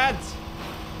 scale? Chat.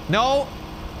 No.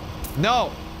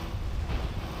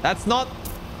 That's not...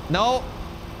 No.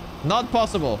 Not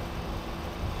possible.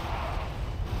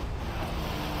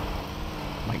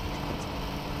 My God.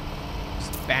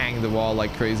 Just bang the wall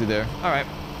like crazy there. All right.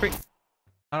 Free.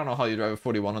 I don't know how you drive a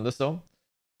 41 on this, though.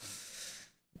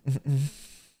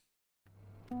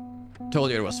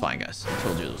 Told you it was fine, guys.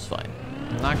 Told you it was fine.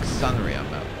 Naxanria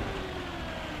map.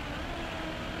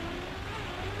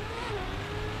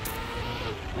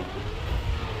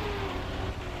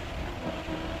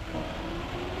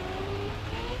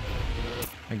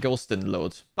 My ghost didn't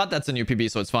load. But that's a new PB,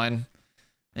 so it's fine.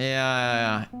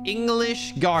 Yeah.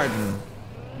 English Garden.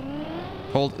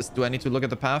 Hold. Do I need to look at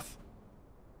the path?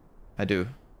 I do.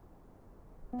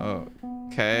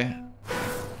 Okay.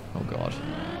 Oh, God.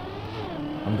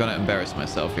 I'm gonna embarrass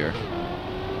myself here.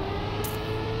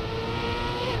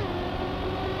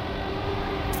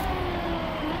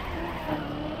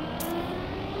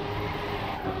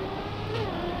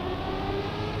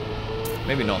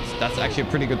 Maybe not. That's actually a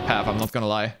pretty good path, I'm not gonna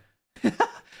lie.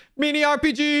 Mini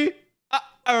RPG!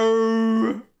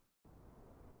 Uh-oh!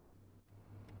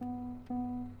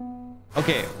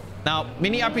 Okay, now,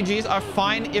 mini RPGs are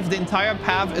fine if the entire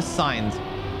path is signed.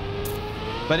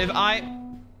 But if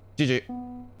GG.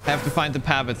 I have to find the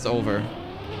path it's over.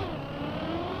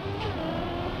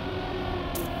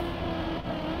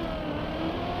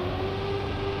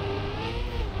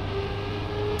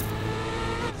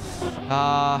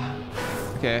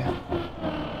 Okay.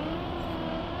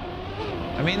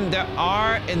 I mean, there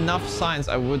are enough signs,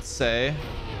 I would say.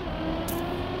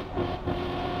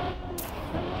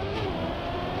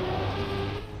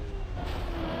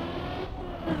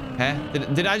 Huh?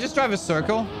 Did I just drive a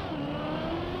circle?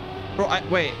 Bro,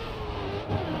 wait.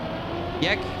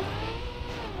 Yek?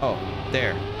 Oh,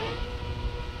 there.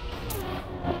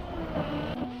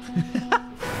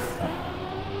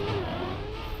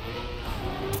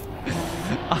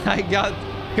 I got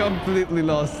completely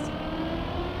lost.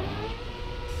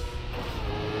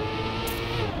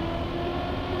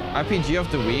 RPG of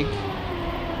the week.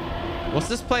 Was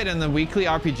this played in the weekly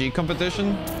RPG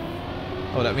competition?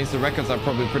 Oh, that means the records are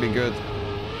probably pretty good.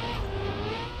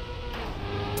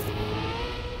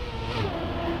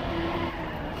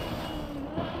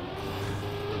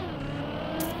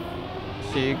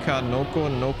 Shika, Noko.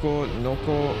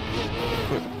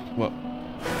 What?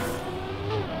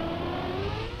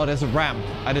 Oh, there's a ramp.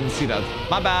 I didn't see that.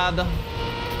 My bad.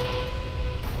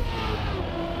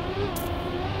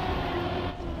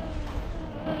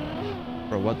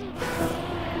 Bro, what?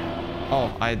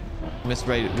 Oh, I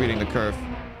misreading the curve.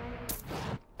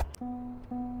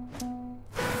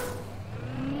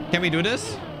 Can we do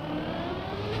this?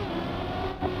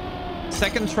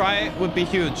 Second try would be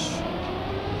huge.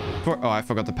 Oh, I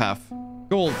forgot the path.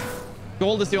 Gold.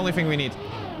 Gold is the only thing we need.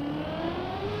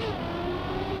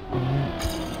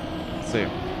 Let's see.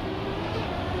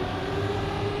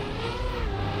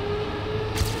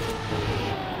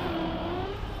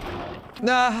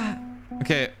 Nah.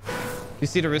 Okay. You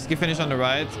see the risky finish on the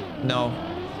right? No.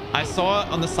 I saw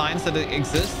on the signs that it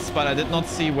exists, but I did not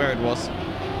see where it was.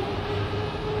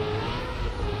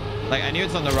 Like, I knew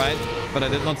it's on the right, but I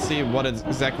did not see what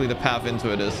exactly the path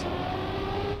into it is.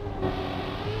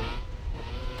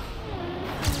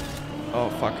 Oh,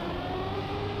 fuck.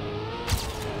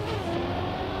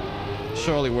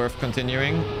 Surely worth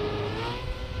continuing.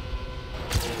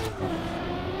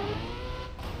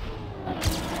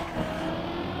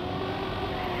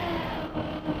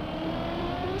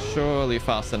 Surely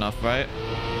fast enough, right?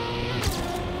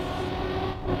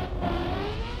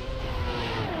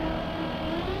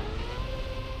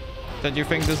 Did you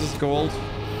think this is gold?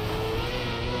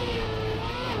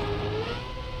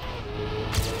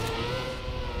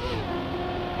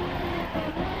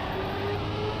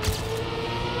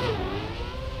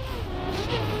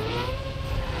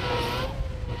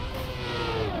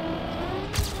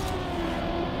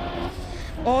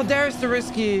 Oh, there's the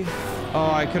risky.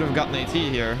 Oh, I could have gotten AT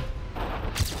here.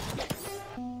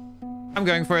 I'm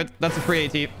going for it. That's a free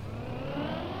AT.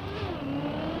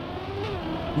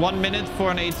 1 minute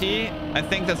for an AT. I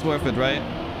think that's worth it, right?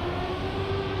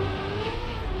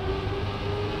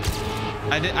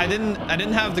 I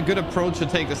didn't have the good approach to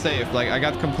take the save. Like, I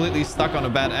got completely stuck on a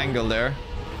bad angle there.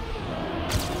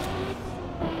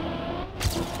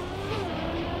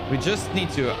 We just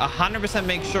need to 100%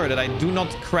 make sure that I do not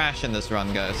crash in this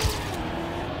run, guys.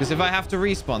 Because if I have to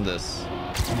respawn this,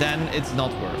 then it's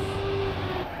not worth.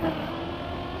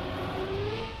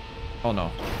 Oh,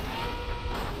 no.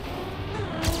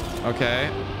 Okay.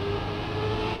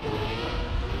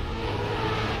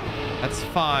 That's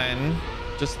fine.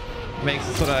 Just makes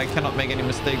it so that I cannot make any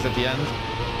mistakes at the end.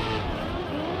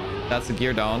 That's a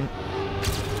gear down.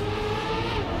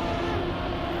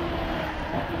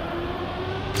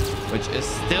 Which is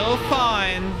still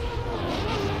fine.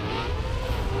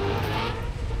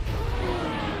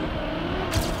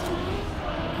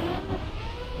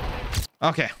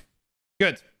 Okay.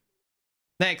 Good.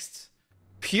 Next.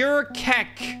 Pure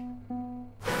Keck.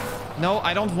 No,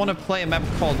 I don't want to play a map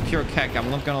called Pure Keck. I'm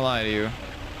not gonna lie to you.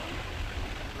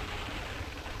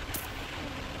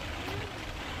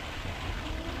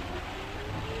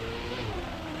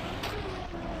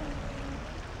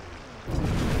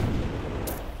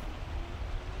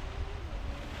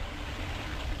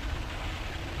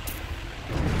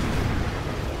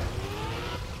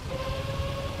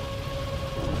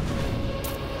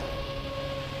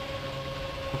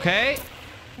 Okay.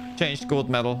 Changed gold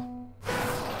medal.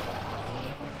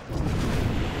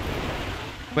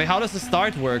 Wait, how does the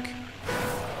start work?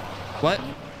 What?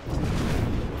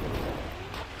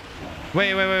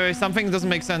 Wait. Something doesn't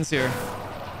make sense here.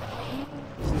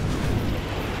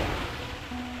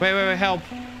 Wait. Help.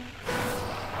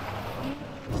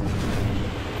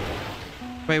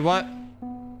 Wait, what?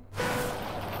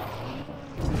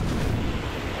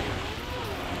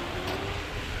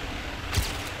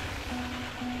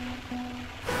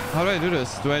 How do I do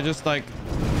this? Do I just like...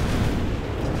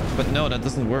 But no, that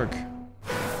doesn't work.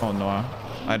 Oh no,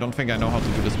 I don't think I know how to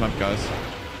do this map, guys.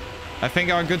 I think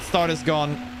our good start is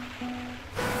gone.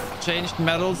 Changed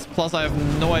medals, plus I have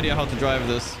no idea how to drive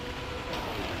this.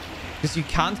 Because you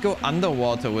can't go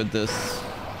underwater with this.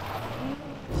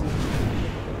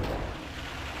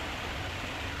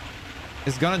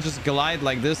 It's gonna just glide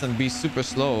like this and be super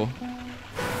slow.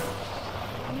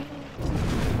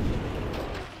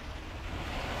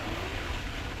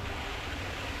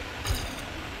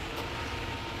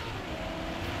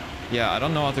 Yeah, I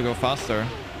don't know how to go faster.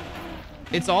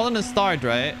 It's all in the start,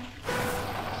 right?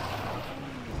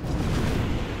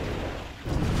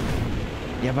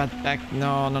 Yeah, but back...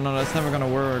 No, that's never gonna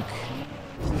work.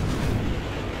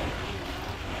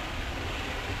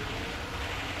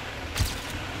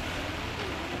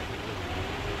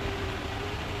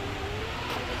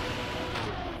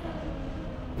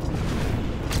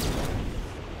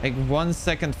 Like 1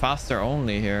 second faster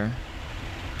only here.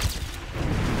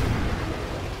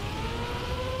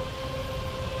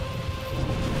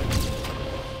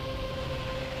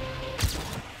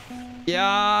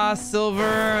 Yeah,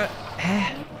 silver.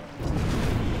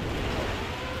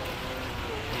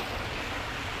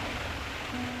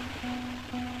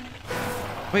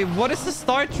 Wait, what is the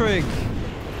start trick?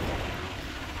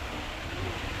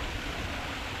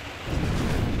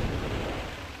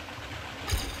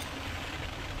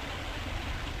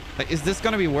 Like, is this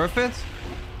gonna be worth it?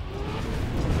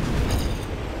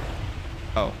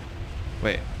 Oh,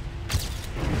 wait.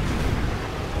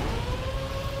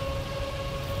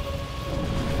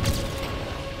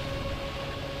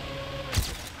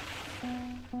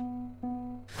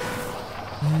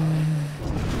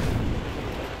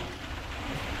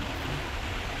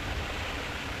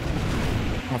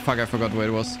 Oh fuck, I forgot where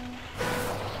it was.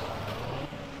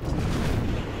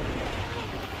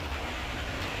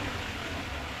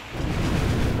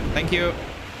 Thank you.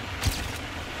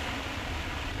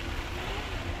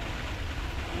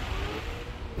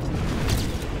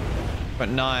 But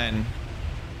 9.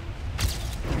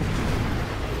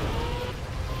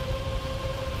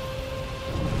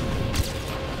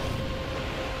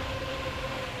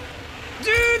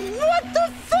 Dude, what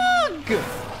the fuck?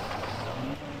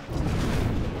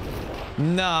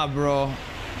 Nah, bro.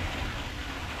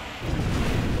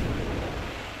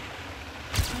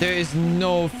 There is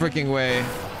no freaking way.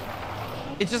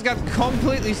 It just got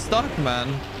completely stuck,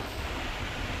 man.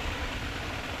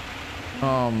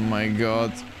 Oh my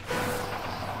god.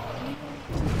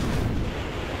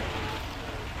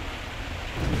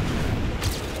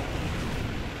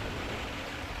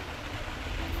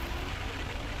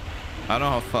 I don't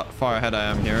know how far ahead I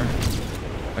am here.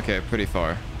 Okay, pretty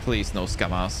far. Please, no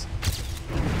scammers.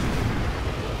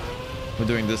 We're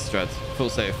doing this strat. Full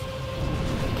safe.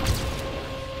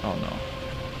 Oh no.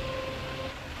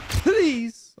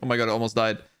 Please. Oh my god, I almost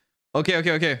died.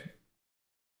 Okay.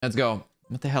 Let's go.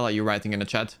 What the hell are you writing in the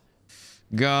chat?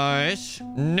 Guys,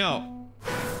 no.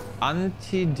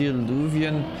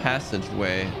 Antediluvian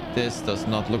passageway. This does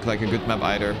not look like a good map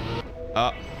either.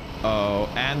 Uh-oh.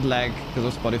 And lag because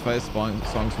of Spotify's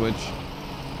song switch.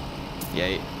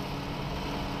 Yay.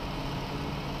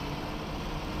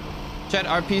 Chat,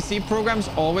 are PC programs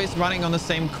always running on the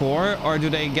same core, or do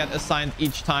they get assigned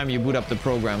each time you boot up the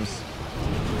programs?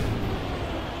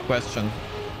 Question.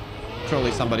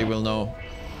 Surely somebody will know.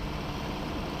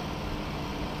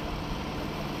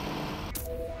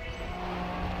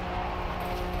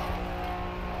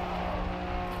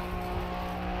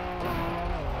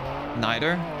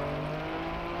 Neither?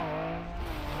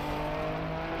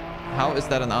 How is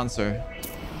that an answer?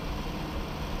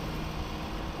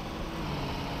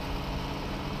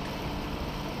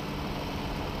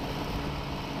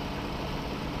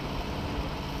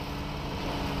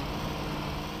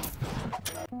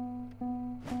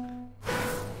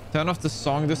 Turn off the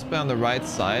song display on the right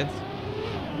side.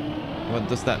 What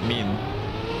does that mean?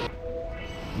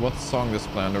 What song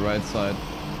display on the right side?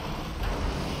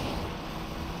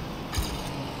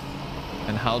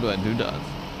 And how do I do that?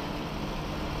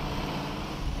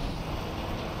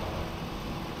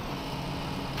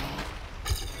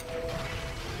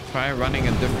 Try running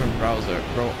a different browser.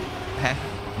 Bro, heck,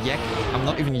 I'm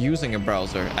not even using a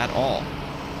browser at all.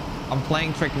 I'm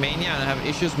playing Trackmania and I have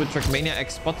issues with Trackmania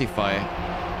X Spotify.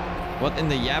 What in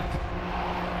the yap?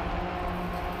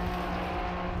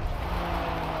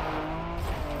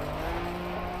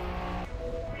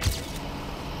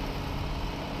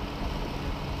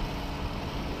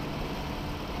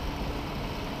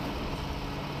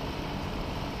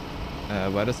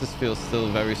 Why does this feel still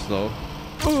very slow?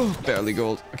 Oh, barely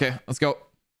gold. Okay, let's go.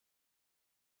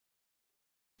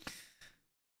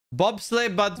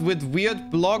 Bobsleigh, but with weird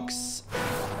blocks.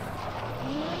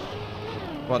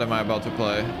 What am I about to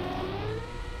play?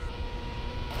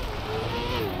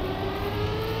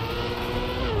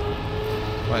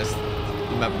 Why is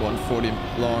map 140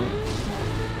 long?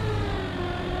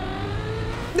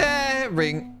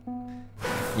 Ring.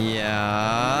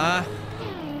 Yeah.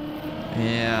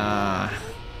 Yeah.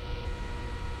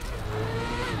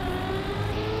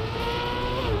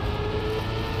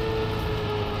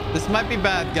 This might be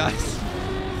bad, guys.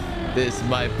 This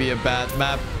might be a bad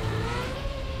map.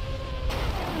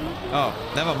 Oh,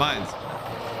 never mind.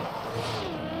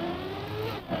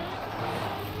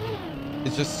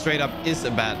 It just straight up is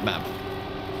a bad map.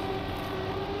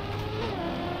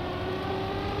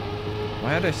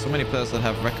 Why are there so many players that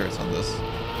have records on this?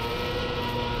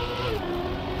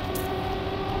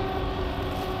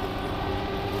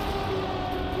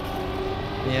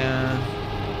 Yeah.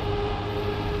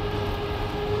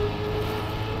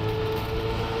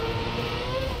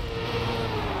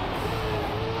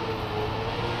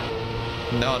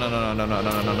 No.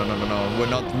 We're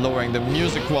not lowering the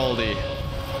music quality.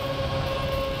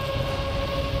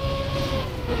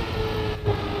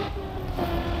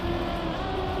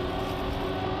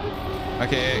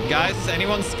 Okay, guys, is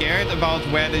anyone scared about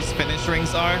where these finish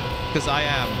rings are? Because I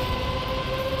am.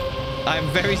 I'm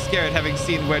very scared having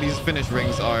seen where these finish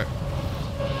rings are.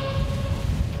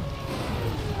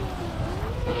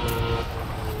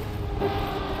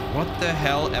 What the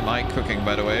hell am I cooking,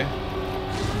 by the way?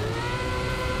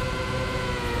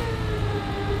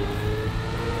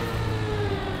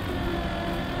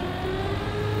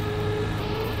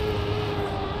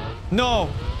 No!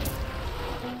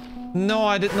 No,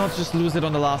 I did not just lose it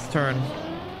on the last turn.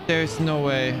 There's no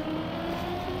way.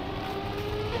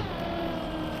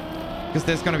 Because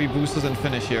there's gonna be boosters and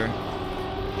finish here.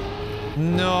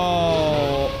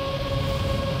 No!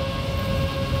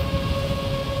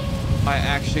 I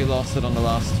actually lost it on the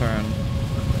last turn.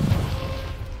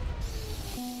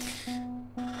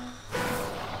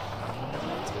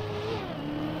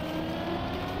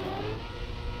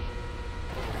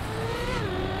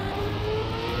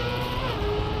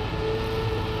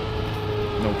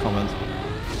 No comment.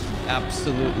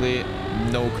 Absolutely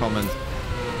no comment.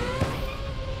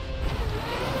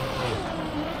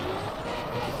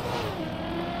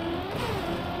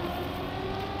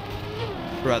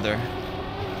 Brother.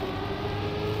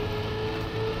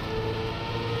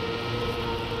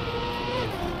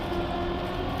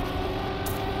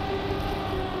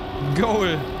 Goal.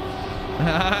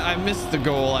 I missed the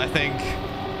goal, I think.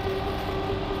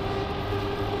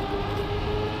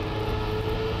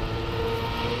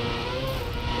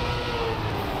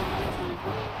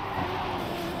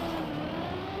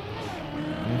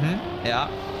 Yeah.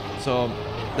 So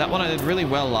that one I did really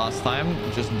well last time.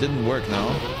 It just didn't work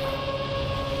now.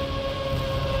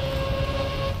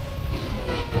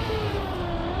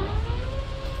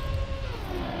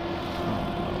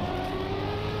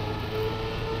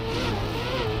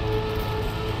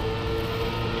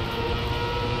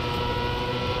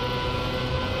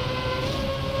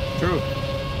 True.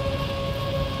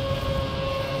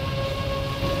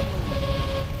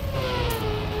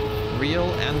 Real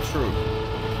and true.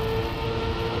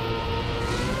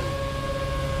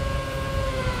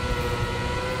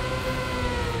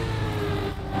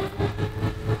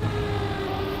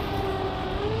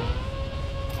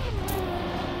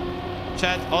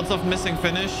 Chat, odds of missing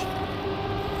finish.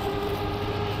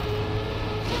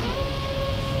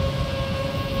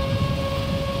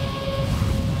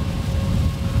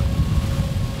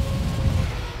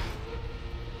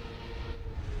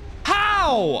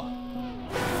 How?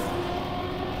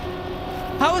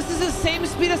 How is this the same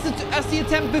speed as the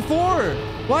attempt before?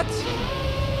 What?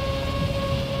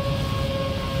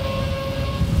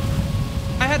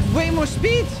 I had way more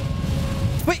speed.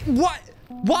 Wait, what?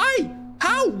 Why?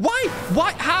 How? Why?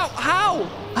 Why? How? How?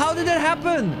 How did that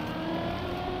happen?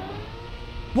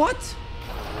 What?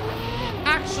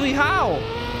 Actually, how?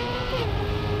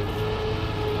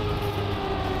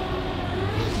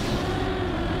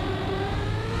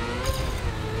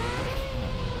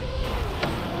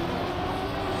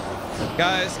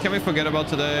 Guys, can we forget about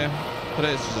today?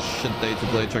 Today is just a shit day to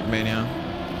play Trackmania.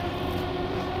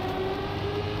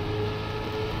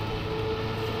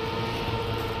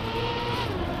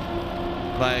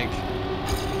 Like,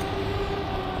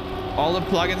 all the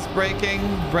plugins breaking,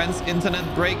 Brent's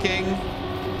internet breaking,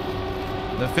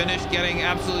 the finish getting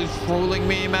absolutely trolling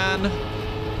me, man.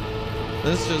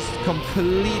 This is just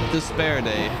complete despair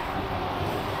day.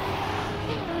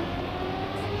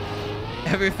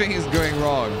 Everything is going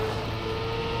wrong.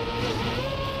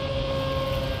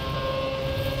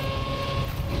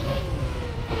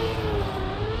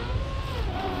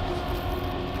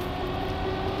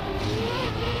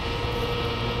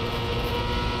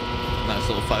 Nice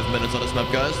little 5 minutes on this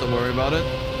map, guys. Don't worry about it.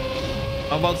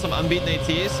 How about some unbeaten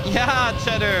ATs? Yeah,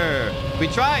 Cheddar. We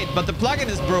tried, but the plugin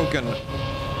is broken.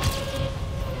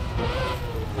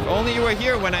 If only you were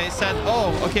here when I said,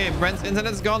 oh, okay, Brent's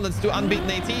internet's gone. Let's do unbeaten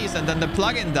ATs. And then the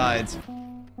plugin died.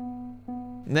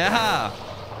 Yeah.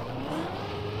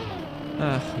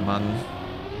 Ach, man.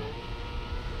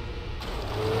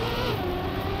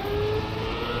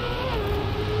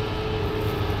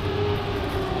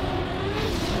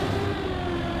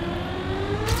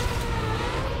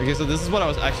 Okay, so this is what I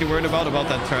was actually worried about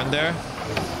that turn there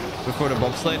before the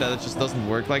bobsleigh, that it just doesn't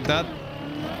work like that.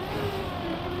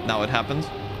 Now it happened.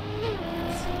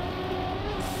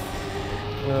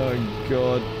 Oh,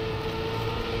 God.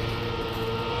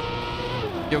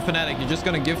 Yo, Fnatic, you're just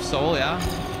gonna give soul, yeah?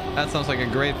 That sounds like a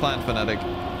great plan, Fnatic.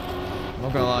 I'm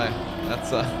not gonna lie.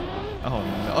 That's, oh,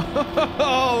 no.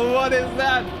 Oh, what is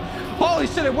that? Holy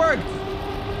shit, it worked!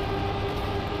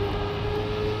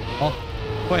 Oh,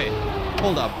 wait.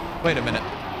 Hold up. Wait a minute.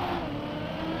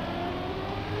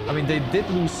 I mean, they did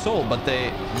lose soul, but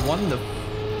they won the...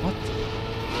 What?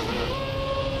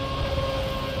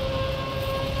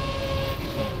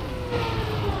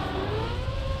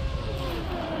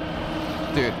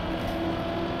 Dude.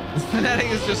 This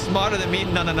Fnatic is just smarter than me.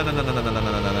 No, no, no, no, no, no, no, no, no,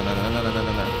 no, no, no, no, no, no,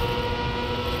 no, no.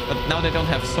 But now they don't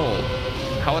have soul.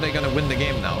 How are they gonna win the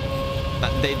game now?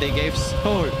 They gave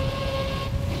soul.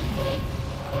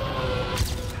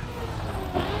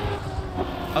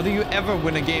 How do you ever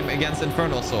win a game against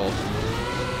Infernal Soul?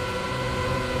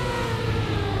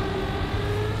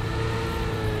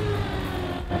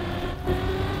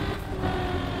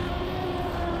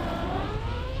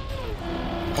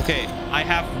 Okay, I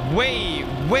have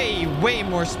way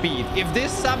more speed. If this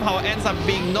somehow ends up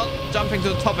being not jumping to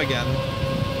the top again,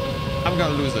 I'm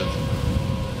gonna lose it.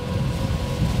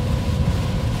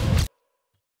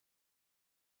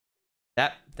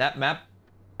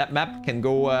 That map can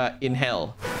go in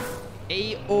hell.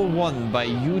 A01 by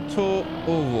Yuto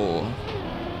Ovo.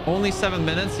 Only 7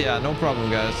 minutes? Yeah, no problem,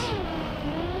 guys.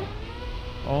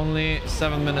 Only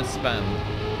 7 minutes spent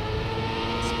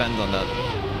on that.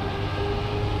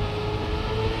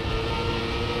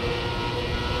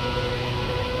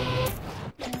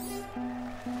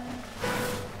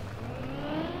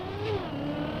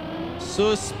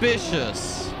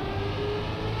 Suspicious.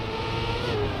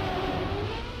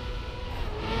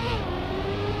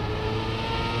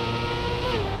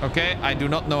 Okay, I do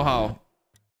not know how.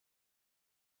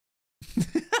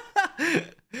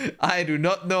 I do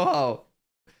not know how.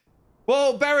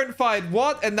 Whoa, Baron fight.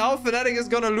 What? And now Fnatic is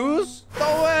gonna lose?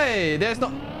 No way. There's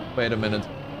no... Wait a minute.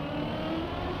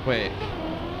 Wait.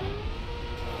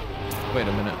 Wait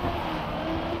a minute.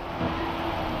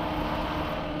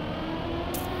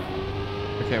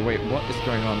 Okay, wait. What is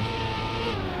going on?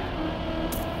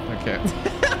 Okay.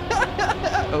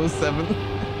 07.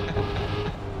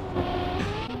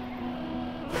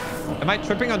 Am I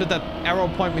tripping or did that arrow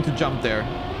point me to jump there?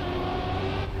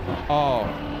 Oh,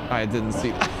 I didn't see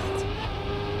that.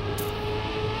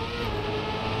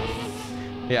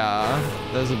 Yeah,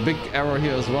 there's a big arrow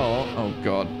here as well. Oh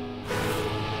god.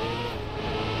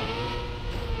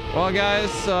 Well,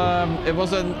 guys, it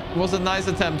was a nice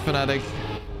attempt, Fnatic.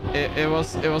 It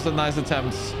was a nice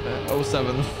attempt.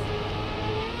 07.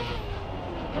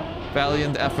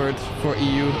 Valiant effort for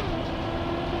EU.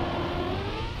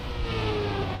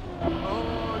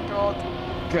 Oh god.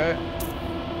 Okay.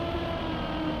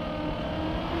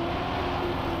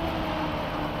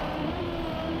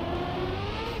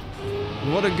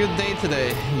 What a good day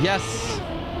today. Yes.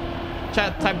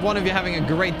 Chat, type 1 if you're having a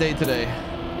great day today.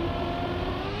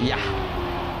 Yeah.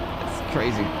 It's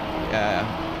crazy.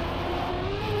 Yeah.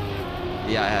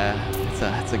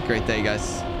 It's a great day,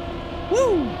 guys.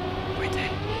 Woo! Great day.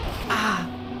 Ah.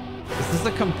 Is this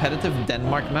a competitive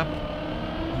Denmark map?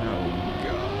 Oh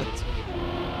god.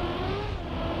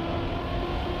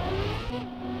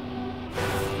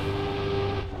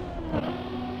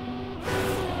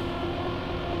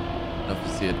 Enough to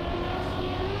see it.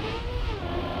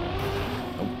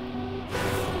 Nope.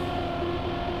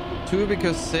 2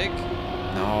 because sick?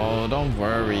 No, don't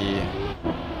worry.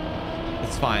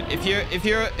 It's fine. If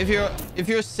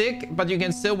you're sick but you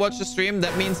can still watch the stream,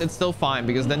 that means it's still fine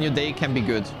because then your day can be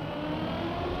good.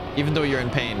 Even though you're in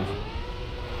pain.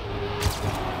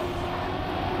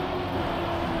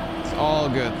 It's all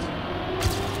good.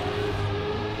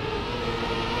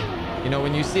 You know,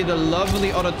 when you see the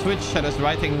lovely other Twitch chatters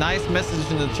writing nice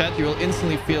messages in the chat, you will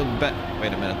instantly feel bad.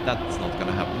 Wait a minute, that's not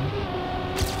gonna happen.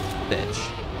 Bitch.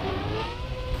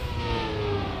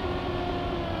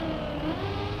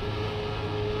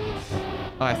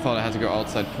 I thought I had to go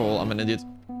outside pole. I'm an idiot.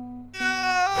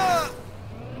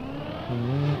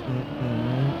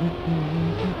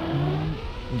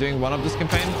 I'm doing one of this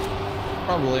campaign?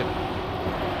 Probably.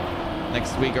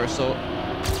 Next week or so.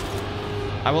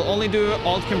 I will only do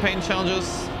alt campaign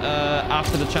challenges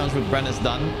after the challenge with Bren is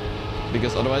done.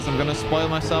 Because otherwise I'm gonna spoil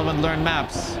myself and learn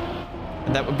maps.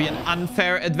 And that would be an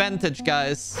unfair advantage,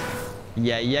 guys.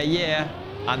 Yeah.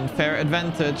 Unfair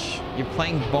advantage. You're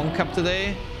playing Bonk Cup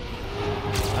today?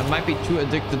 I might be too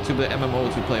addicted to the MMO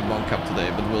to play Bonk Cup today,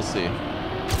 but we'll see.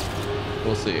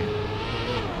 We'll see.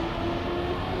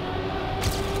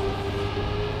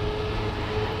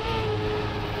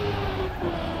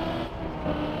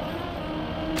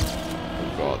 Oh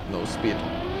god, no speed.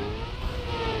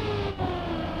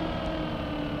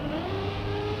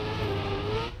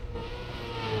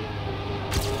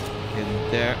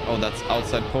 In there. Oh, that's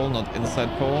outside pole, not inside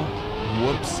pole.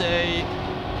 Whoopsie.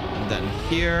 And then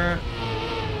here.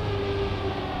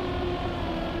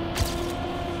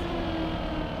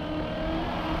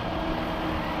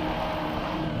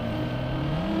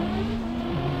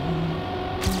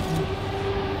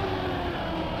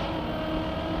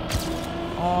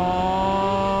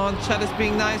 Oh, chat is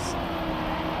being nice.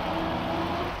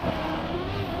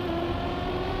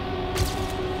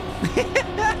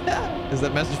 Is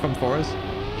that message from Forrest?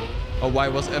 Or why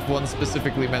was F1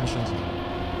 specifically mentioned?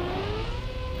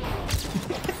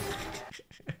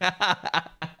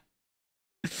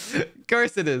 Of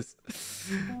course it is.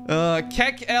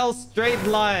 Kek L Straight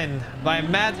Line by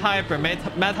Mad Hyper. Mad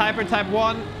Hyper type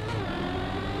 1.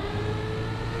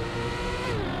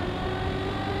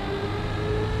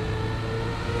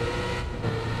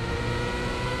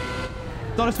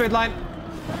 It's not a straight line.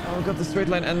 Oh god, the straight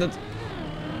line ended.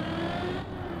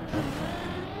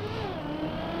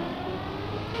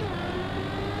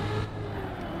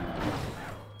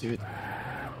 Dude.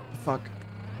 Fuck.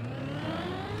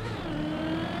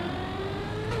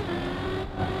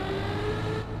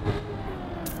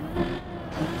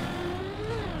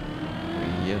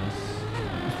 Yes.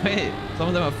 Wait, some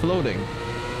of them are floating.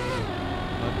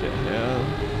 What the hell?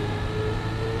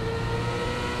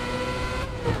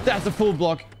 That's a full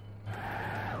block.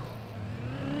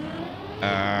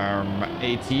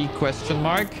 AT question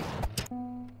mark?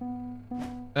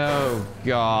 Oh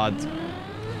god.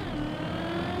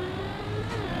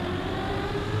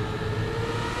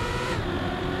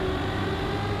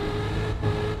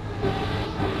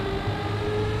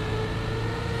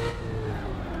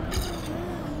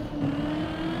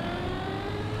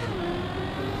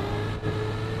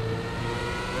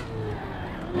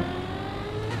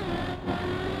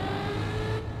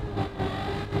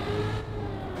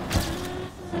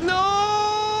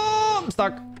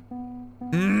 Stuck.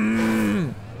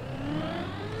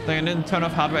 I didn't turn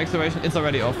off hardware acceleration. It's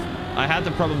already off. I had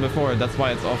the problem before. That's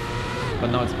why it's off. But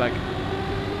now it's back.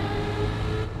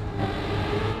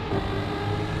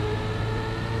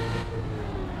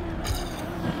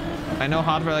 I know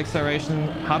hardware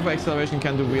acceleration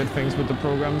can do weird things with the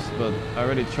programs, but I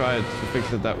already tried to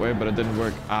fix it that way, but it didn't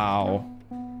work. Ow.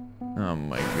 Oh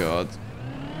my god.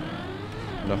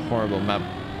 What a horrible map.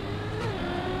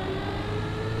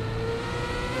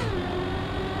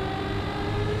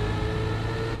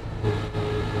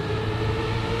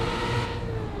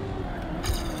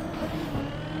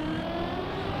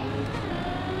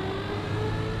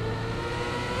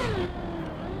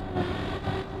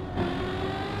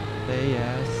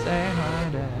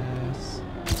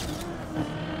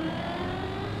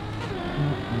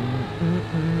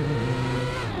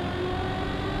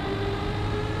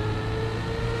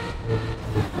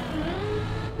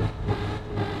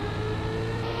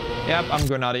 Yep, I'm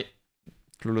Grenadi.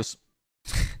 Clueless.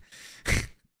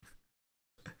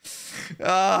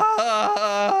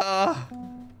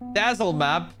 Dazzle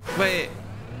map. Wait.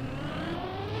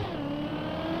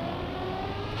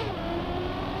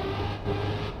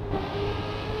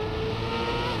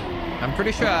 I'm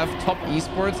pretty sure I have Top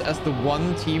Esports as the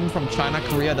one team from China,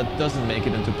 Korea that doesn't make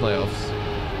it into playoffs.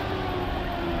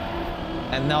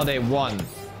 And now they won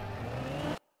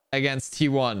against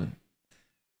T1.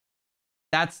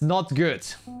 That's not good.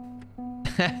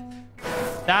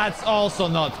 That's also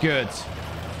not good.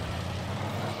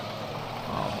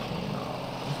 Oh no.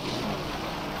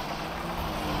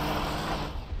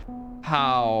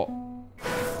 How?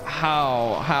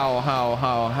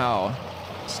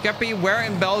 Scrapie, where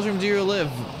in Belgium do you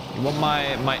live? You want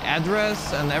my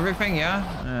address and everything?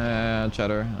 Yeah?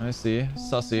 Cheddar. I see.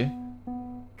 Sussy.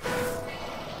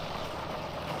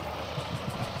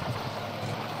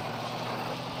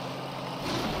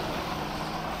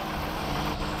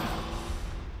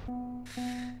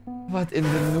 What in the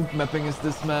noob mapping is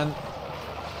this, man?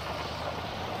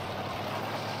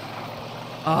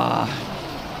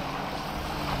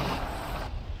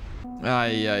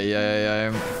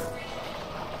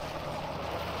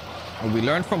 We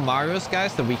learned from Marius,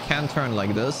 guys, that we can turn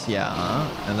like this. Yeah.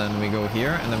 And then we go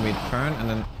here, and then we turn, and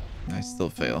then I still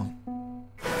fail.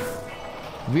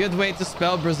 Weird way to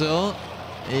spell Brazil.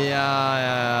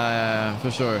 Yeah,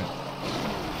 for sure.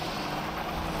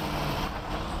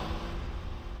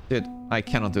 Dude, I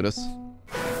cannot do this.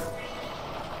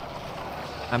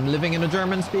 I'm living in a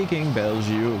German-speaking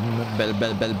Belgium.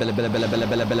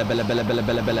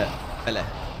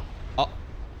 Oh,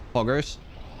 poggers.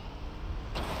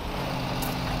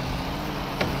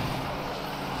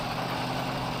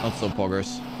 Not so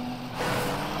poggers.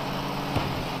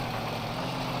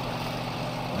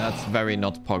 That's very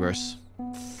not poggers.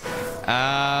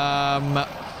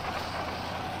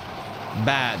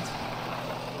 Bad.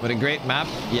 What a great map.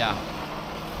 Yeah.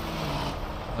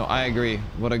 No, I agree.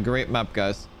 What a great map,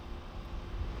 guys.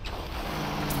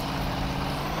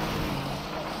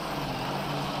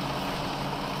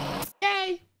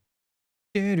 Yay!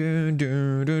 Hey!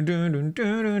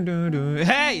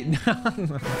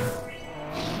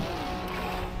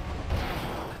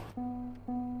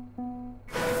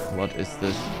 What is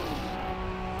this?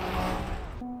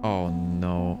 Oh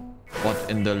no. What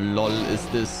in the lol is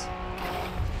this?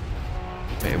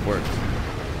 Okay, it worked.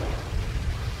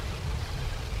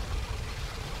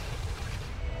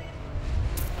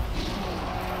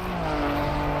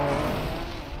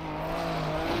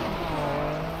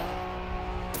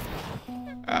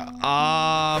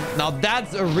 Now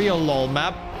that's a real lol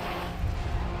map.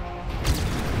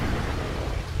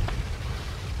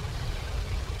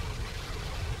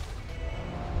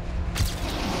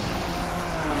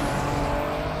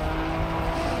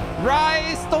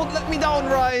 Rice! Don't let me down,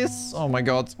 Rice! Oh my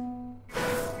god.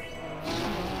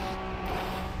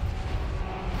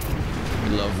 We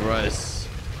love Rice.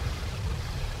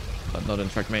 But not in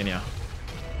Trackmania.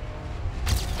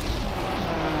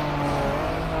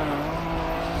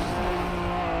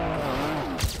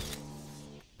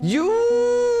 You!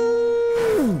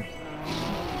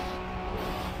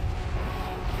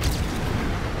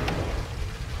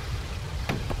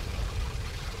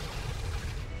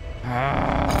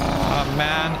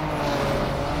 Man.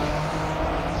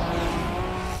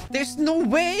 There's no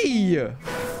way.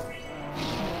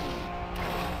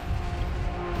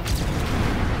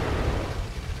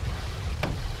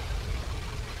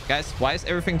 Guys, why is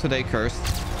everything today cursed?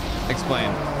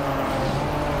 Explain.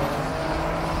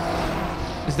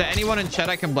 Is there anyone in chat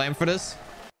I can blame for this?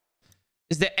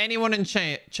 Is there anyone in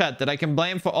chat that I can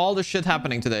blame for all the shit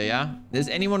happening today, yeah? Is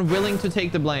anyone willing to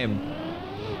take the blame?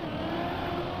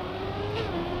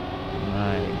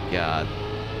 My god.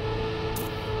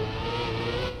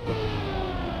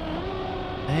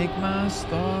 Make my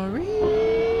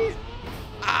story.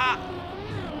 Ah!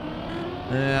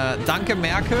 Danke,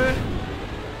 Merkel.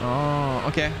 Oh,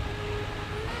 okay.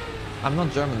 I'm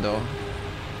not German, though.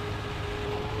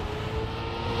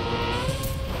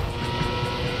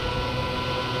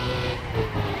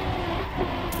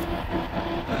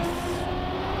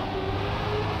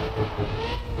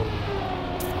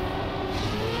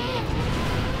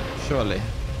 Surely.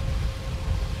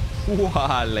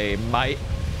 Wale, mate.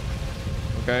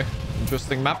 Okay,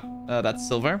 interesting map. That's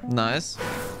silver. Nice.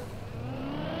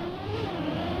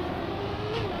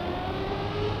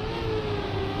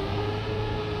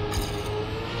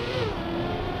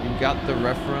 You got the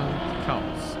reference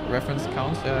counts. Reference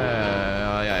counts?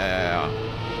 Yeah.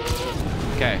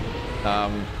 Okay.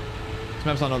 This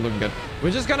map's not looking good.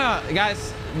 We're just gonna,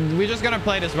 guys, we're just gonna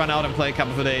play this run out and play Cup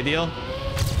of the Day deal.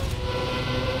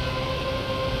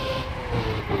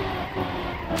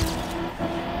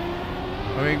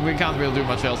 We can't really do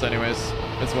much else anyways.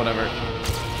 It's whatever.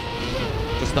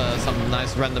 Just some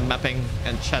nice random mapping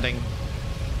and chatting.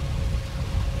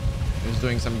 Just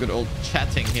doing some good old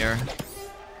chatting here.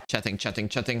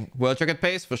 Chatting. World record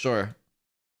pace for sure.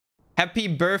 Happy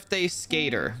birthday,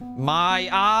 skater. My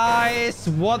eyes.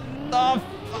 What the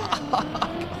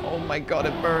fuck? Oh my god,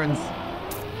 it burns.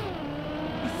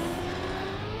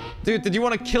 Dude, did you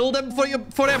want to kill them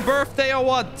for their birthday or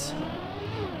what?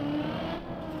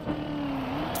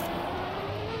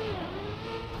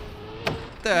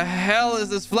 What the hell is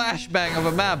this flashbang of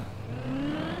a map?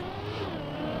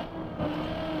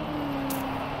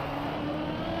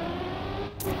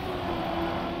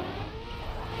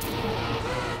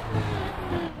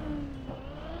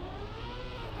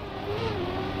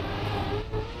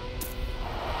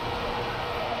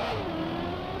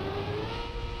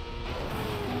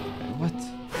 What?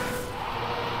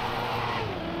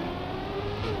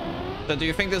 So do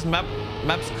you think this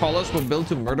map's colors were built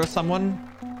to murder someone?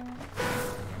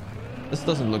 This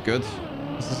doesn't look good.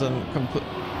 This is a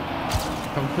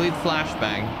complete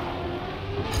flashbang.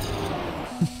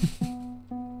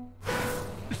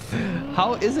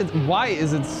 How is it? Why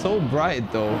is it so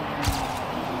bright though?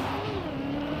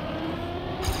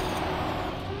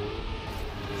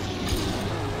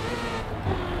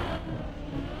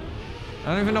 I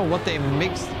don't even know what they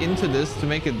mixed into this to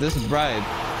make it this bright.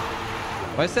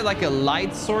 Why is there like a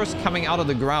light source coming out of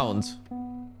the ground?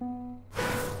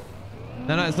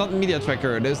 No, it's not media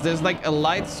tracker. There's like a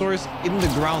light source in the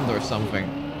ground or something.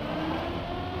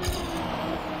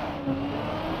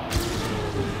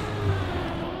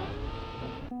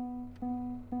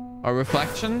 A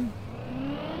reflection?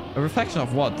 A reflection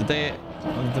of what? Did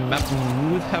the map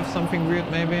would have something weird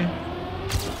maybe?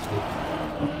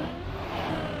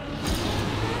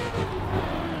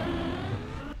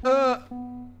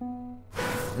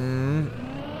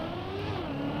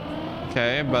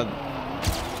 Okay, but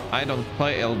I don't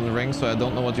play Elden Ring, so I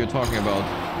don't know what you're talking about.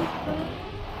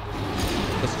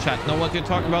 Does chat know what you're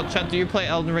talking about? Chat, do you play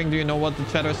Elden Ring? Do you know what the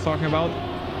chatter is talking about?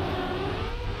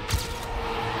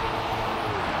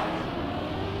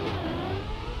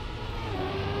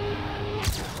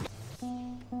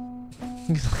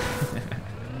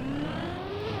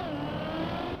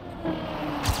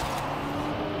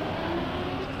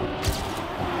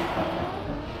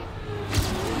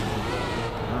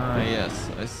 Yes,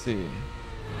 I see.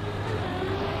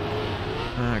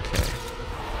 Okay.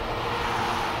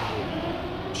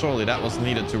 Surely that was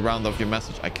needed to round off your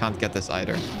message. I can't get this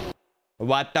either.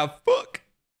 What the fuck?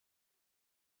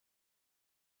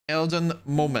 Elden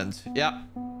moment. Yeah.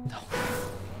 No.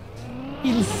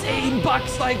 Insane bug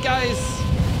slide, guys.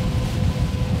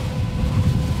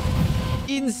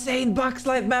 Insane bug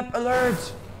slide map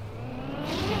alert.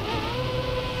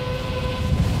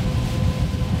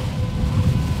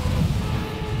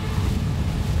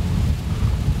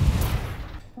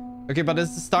 Okay, but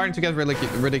it's starting to get really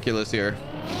ridiculous here.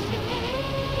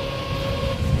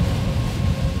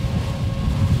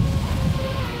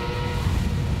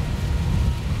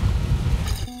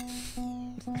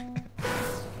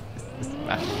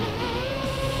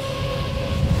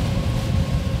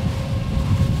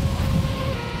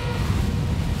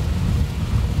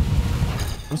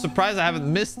 I'm surprised I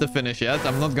haven't missed the finish yet.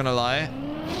 I'm not gonna lie.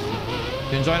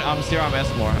 You enjoy ARMS here,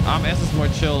 ARMS more. ARMS is more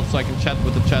chill, so I can chat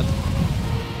with the chat.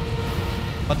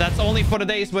 But that's only for the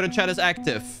days where the chat is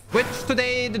active. Which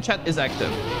today the chat is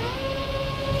active.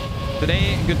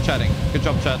 Today, good chatting. Good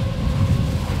job, chat.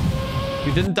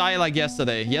 You didn't die like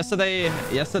yesterday.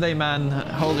 Yesterday, man.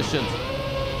 Holy shit.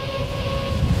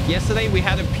 Yesterday, we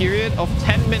had a period of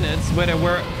 10 minutes where there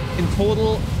were in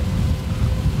total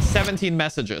 17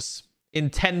 messages. In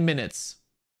 10 minutes.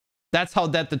 That's how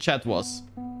dead the chat was.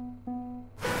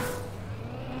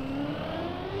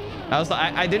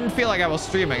 I didn't feel like I was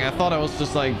streaming. I thought I was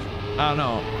just like, I don't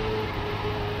know.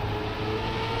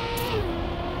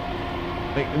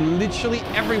 Like, literally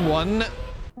everyone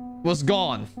was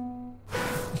gone.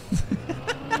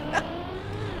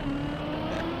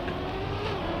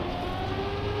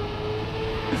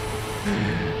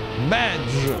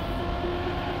 Badge.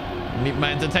 Need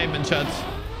my entertainment, chat.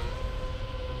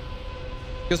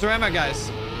 Because remember,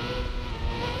 guys,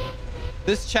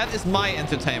 this chat is my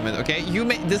entertainment, okay? You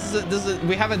make this is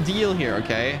we have a deal here,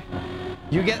 okay?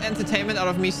 You get entertainment out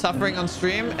of me suffering on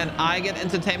stream, and I get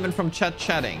entertainment from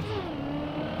chatting.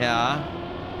 Yeah,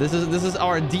 this is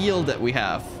our deal that we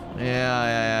have.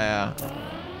 Yeah.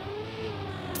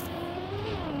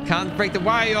 Can't break the.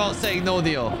 Why are you all saying no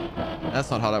deal?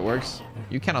 That's not how that works.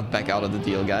 You cannot back out of the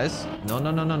deal, guys. No.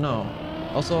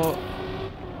 Also,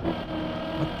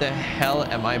 what the hell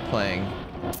am I playing?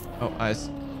 Oh, ice.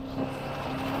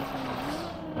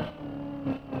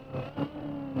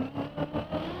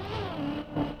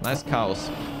 Nice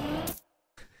cows.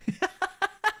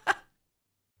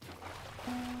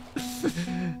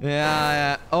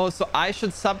 Yeah. Oh, so I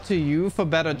should sub to you for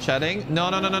better chatting? No.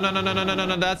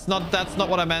 That's not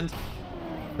what I meant.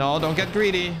 No, don't get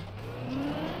greedy.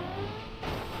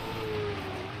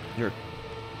 You're.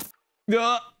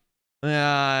 Yeah.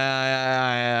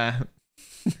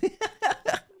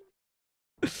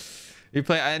 You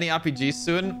play any RPGs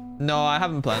soon? No, I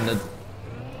haven't planned it.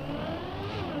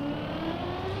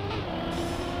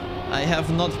 I have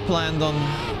not planned on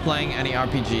playing any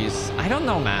RPGs. I don't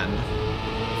know, man.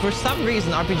 For some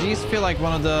reason, RPGs feel like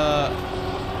one of the...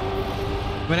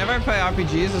 Whenever I play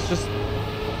RPGs, it's just...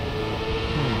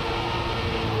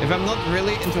 If I'm not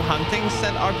really into hunting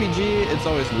set RPG, it's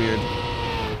always weird.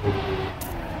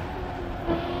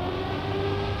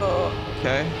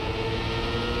 Okay.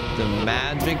 The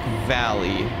Magic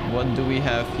Valley. What do we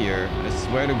have here? I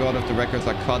swear to God, if the records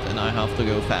are cut and I have to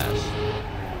go fast.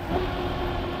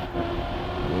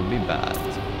 Will be bad.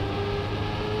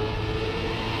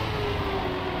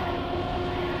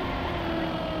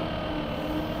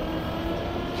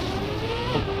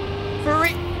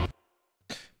 Free.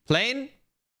 Plane.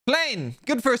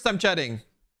 Good first time chatting.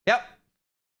 Yep.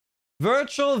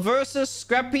 Virtual versus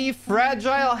Scrapie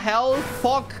fragile hell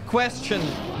fog question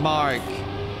mark.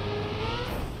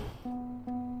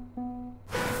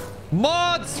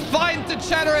 Mods, find the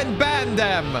chatter and ban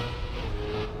them.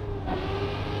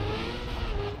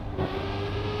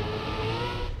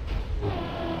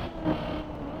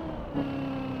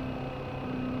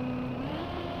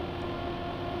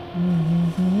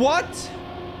 What?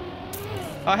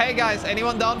 Oh, hey guys,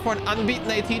 anyone down for an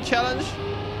unbeaten AT challenge?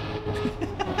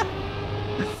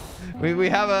 we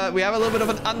have a little bit of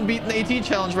an unbeaten AT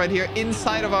challenge right here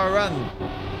inside of our run.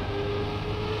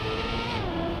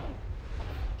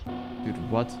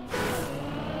 Dude, what?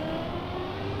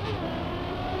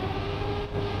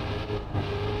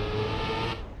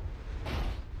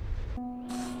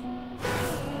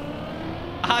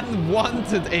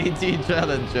 Unwanted AT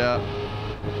challenge, yeah.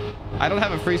 I don't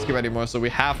have a free skip anymore, so we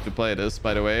have to play this,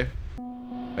 by the way.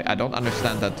 Wait, I don't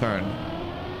understand that turn.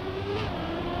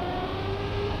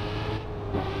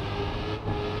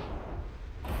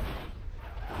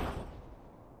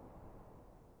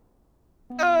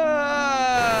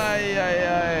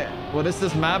 What is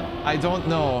this map? I don't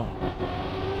know.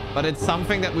 But it's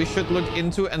something that we should look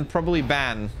into and probably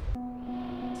ban.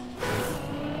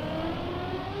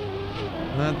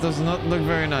 That does not look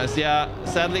very nice. Yeah,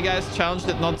 sadly, guys, challenge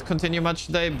did not continue much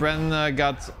today. Bren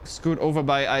got screwed over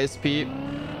by ISP.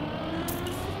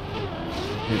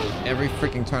 Dude, every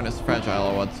freaking turn is fragile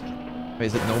or what? Wait,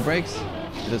 is it no brakes?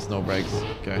 It is no brakes.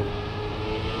 Okay.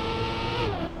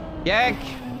 Yak!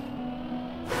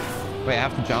 Wait, I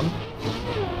have to jump?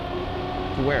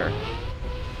 To where?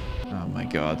 Oh my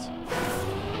god.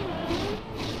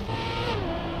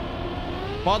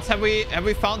 Mods, have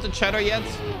we found the chatter yet?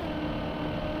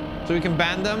 So we can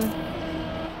ban them?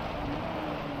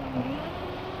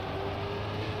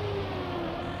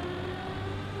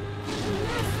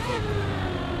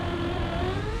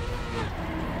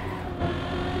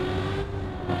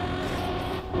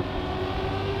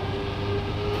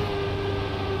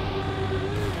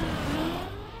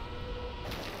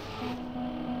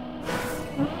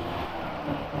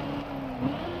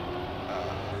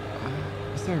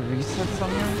 Is there a reset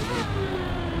somewhere?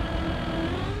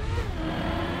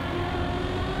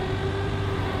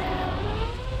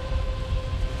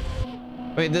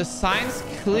 Wait, the signs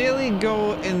clearly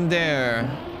go in there.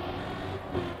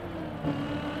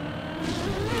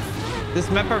 This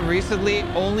mapper recently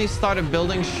only started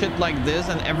building shit like this,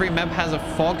 and every map has a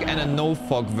fog and a no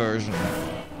fog version.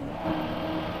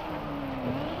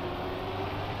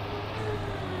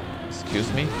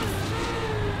 Excuse me?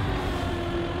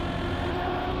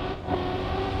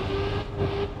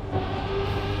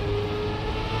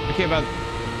 Okay, but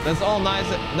that's all nice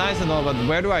and all, but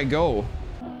where do I go?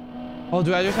 Oh,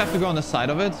 do I just have to go on the side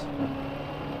of it?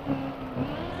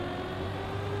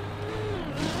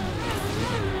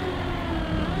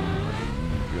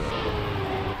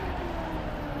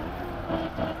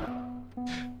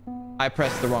 I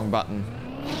pressed the wrong button.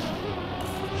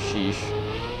 Sheesh.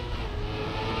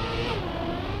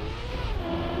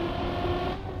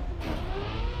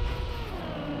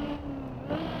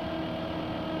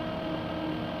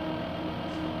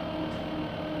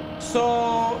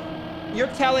 So, you're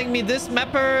telling me this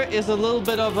mapper is a little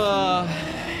bit of a...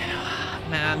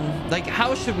 Man, like,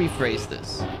 how should we phrase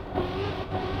this?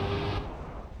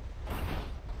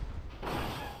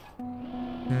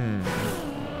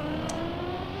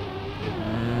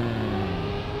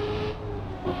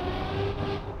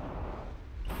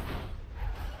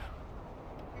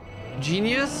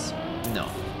 Genius? No.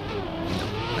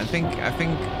 I think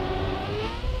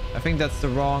that's the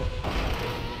wrong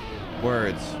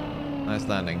words. Nice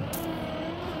landing.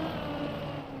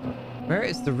 Where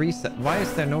is the reset? Why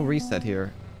is there no reset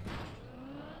here?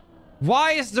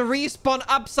 Why is the respawn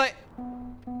upside...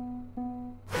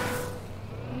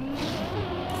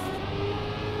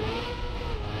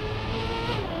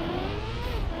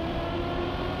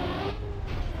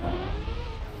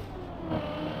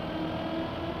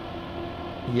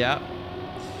 Yeah.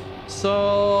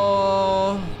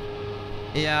 So...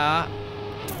 Yeah.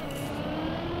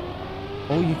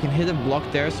 Oh, you can hit a block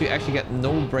there, so you actually get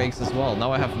no brakes as well.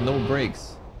 Now I have no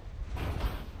brakes.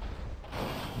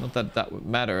 Not that that would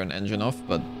matter an engine off,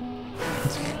 but...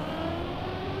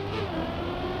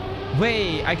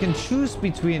 Wait, I can choose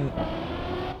between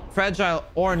fragile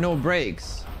or no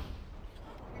brakes.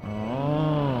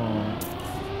 Oh.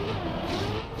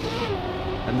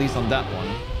 At least on that one.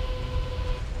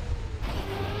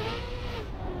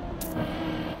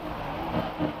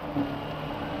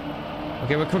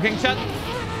 Okay, we're cooking, chat.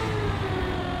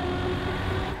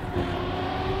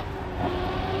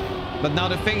 But now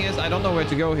the thing is, I don't know where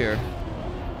to go here.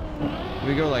 Do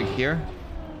we go like here?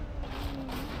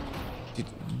 Dude,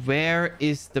 where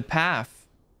is the path?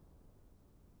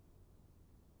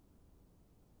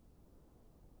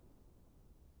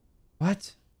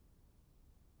 What?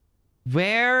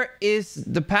 Where is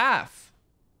the path?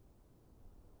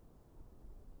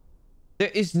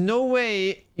 There is no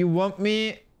way you want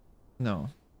me... No.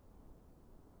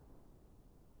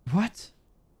 What?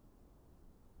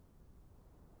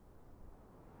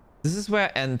 This is where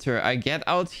I enter. I get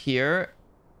out here.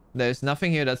 There's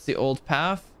nothing here. That's the old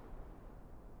path.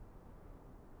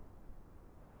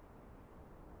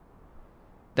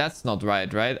 That's not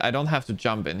right, right? I don't have to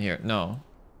jump in here. No.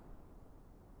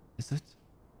 Is it?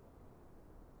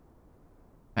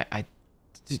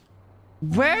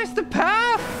 Where's the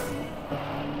path?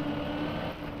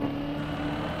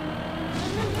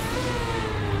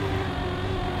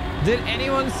 Did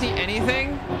anyone see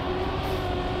anything?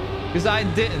 Because I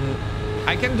didn't.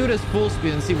 I can do this full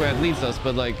speed and see where it leads us,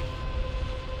 but like...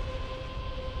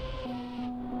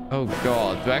 Oh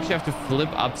god, do I actually have to flip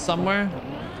up somewhere?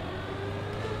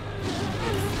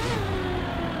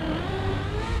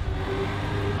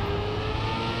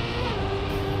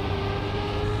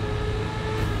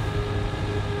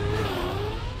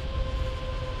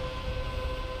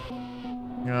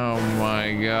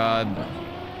 god.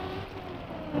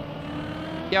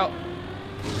 Yo.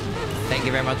 Thank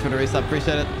you very much for the resub.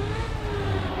 Appreciate it.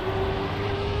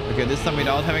 Okay, this time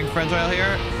without having fragile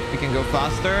here, we can go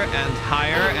faster and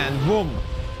higher and boom.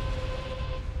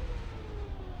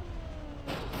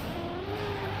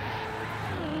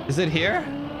 Is it here?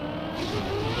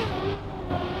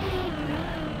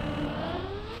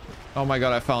 Oh my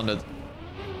god, I found it.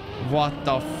 What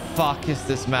the fuck is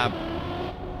this map?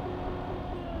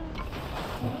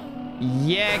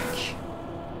 Yuck.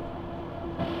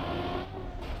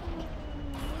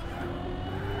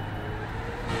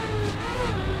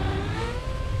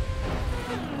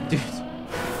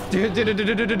 Dude.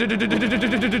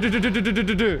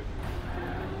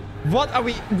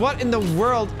 What in the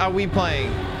world are we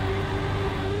playing?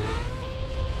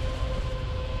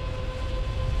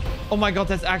 Oh my god,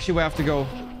 that's actually where I have to go.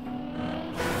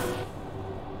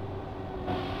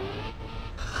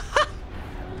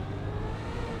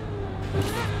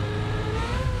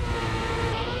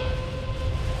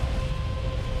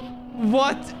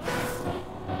 What?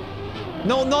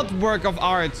 No, not work of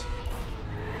art.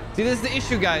 See, this is the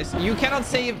issue, guys. You cannot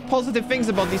say positive things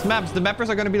about these maps. The mappers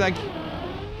are gonna be like,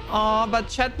 oh, but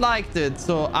chat liked it,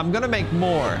 so I'm gonna make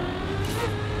more.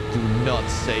 Do not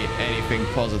say anything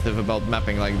positive about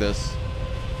mapping like this.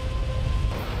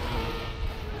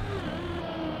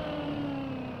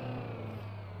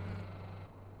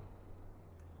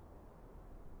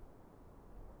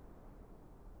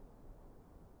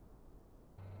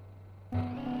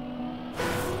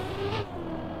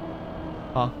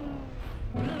 Huh?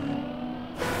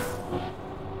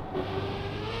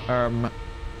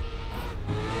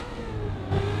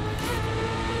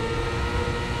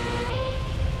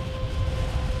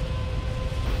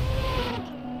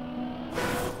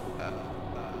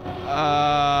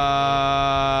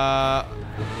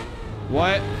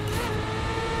 What?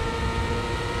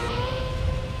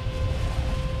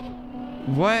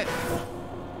 What?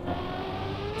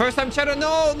 First time chatter?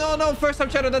 No, first time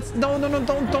chatter. That's no,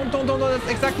 don't. That's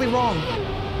exactly wrong.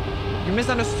 You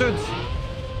misunderstood.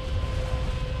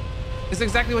 It's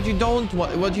exactly what you don't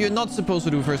want, what you're not supposed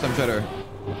to do first time chatter.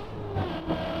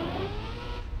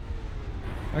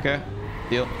 Okay,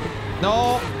 deal.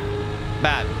 No,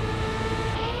 bad.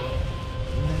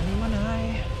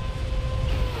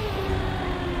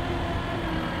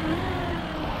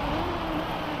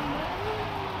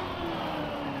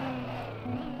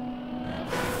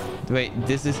 Wait,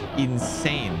 this is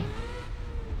insane.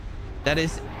 That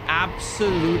is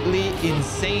absolutely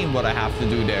insane what I have to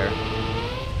do there.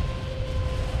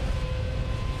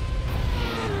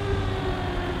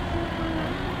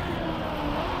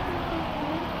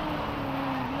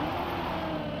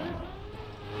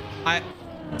 I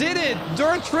did it!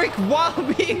 Dirt trick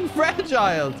while being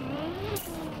fragile.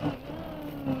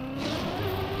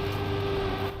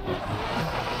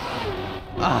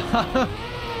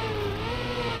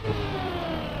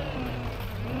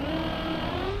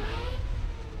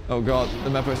 Oh god, the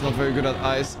mapper is not very good at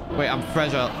ice. Wait, I'm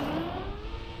fragile.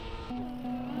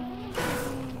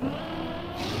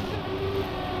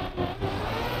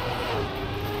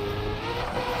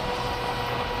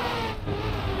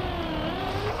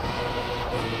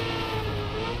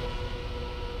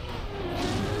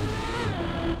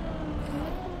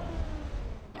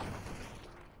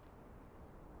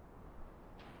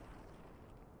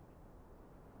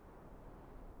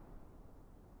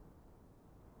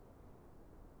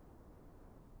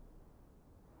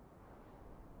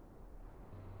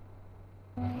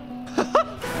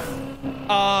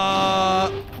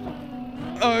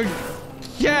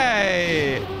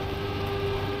 Okay.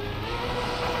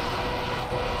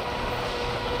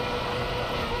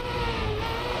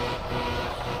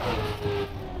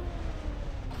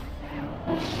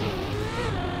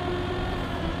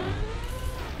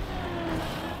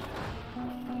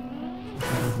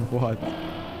 What?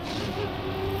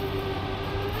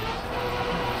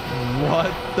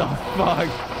 What the fuck?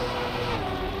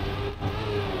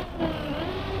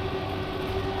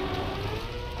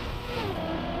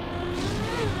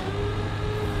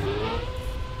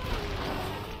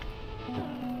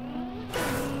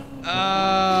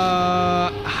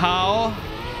 How?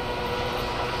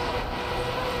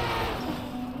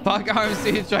 Fuck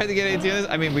RMC trying to get 18.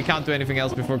 I mean, we can't do anything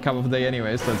else before cup of the day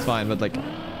anyway, so that's fine. But like,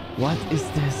 what is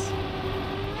this?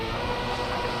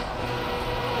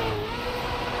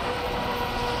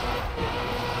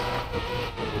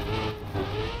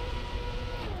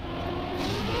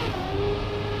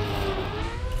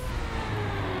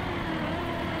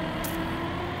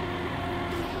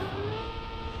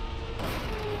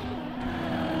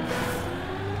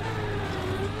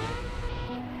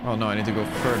 Oh no, I need to go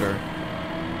further.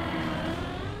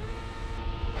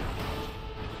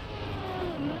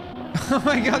 Oh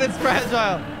my god, it's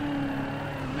fragile.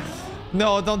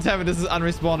 No, don't tell me this is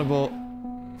unrespawnable.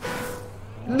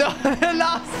 No, the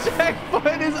last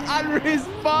checkpoint is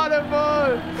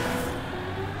unrespawnable.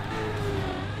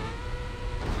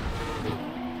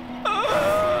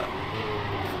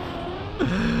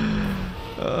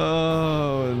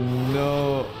 Oh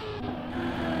no.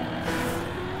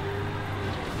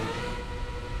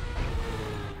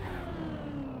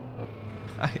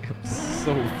 I am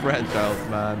so fragile,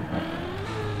 man.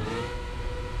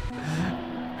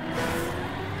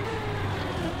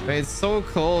 I mean, it's so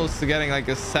close to getting like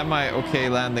a semi-okay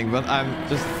landing, but I'm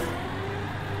just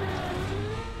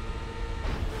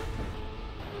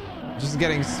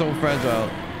getting so fragile.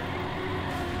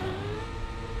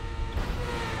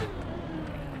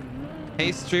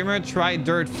 Hey streamer, try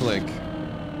dirt flick.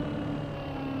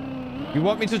 You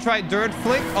want me to try dirt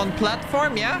flick on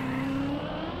platform, yeah?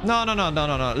 No.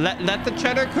 Let the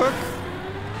cheddar cook.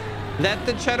 Let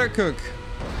the cheddar cook.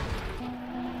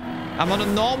 I'm on a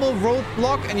normal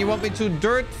roadblock and you want me to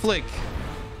dirt flick.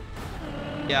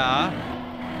 Yeah.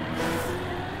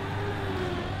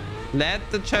 Let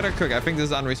the cheddar cook. I think this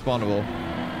is unrespawnable.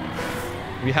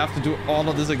 We have to do all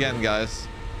of this again, guys.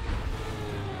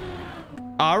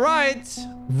 All right.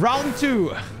 Round 2.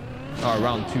 Or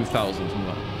round 2000,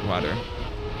 rather.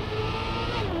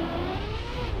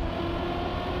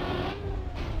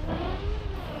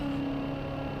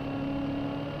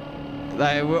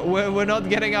 Like, we're not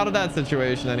getting out of that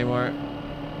situation anymore.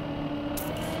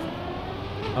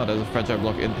 Oh, there's a fragile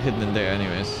block hidden in there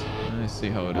anyways. Let's see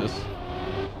how it is.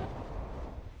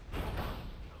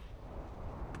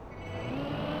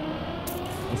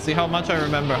 Let's see how much I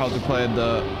remember how to play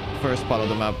the first part of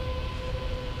the map.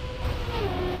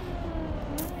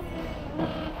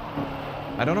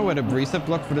 I don't know where the reset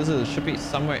block for this is. It should be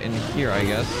somewhere in here, I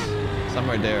guess.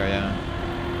 Somewhere there, yeah.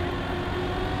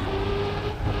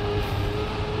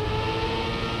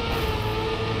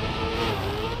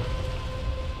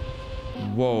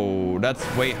 Whoa, that's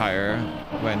way higher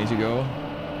where I need to go.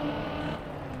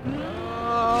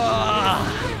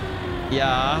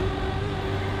 Yeah.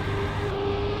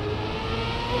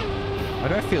 Why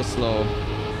do I feel slow?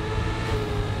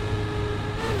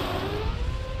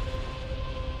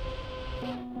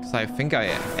 Because I think I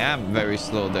am very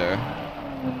slow there.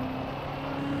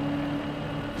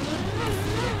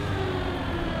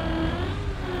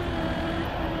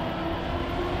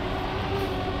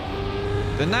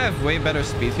 Didn't I have way better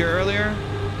speed here earlier?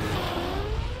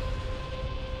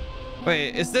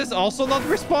 Wait, is this also not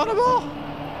respawnable?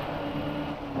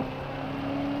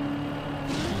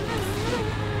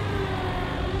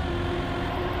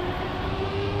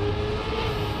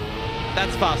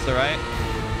 That's faster, right?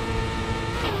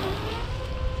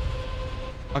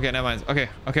 Okay, never mind.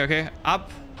 Okay.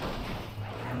 Up.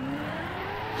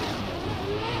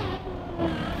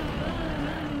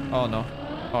 Oh, no.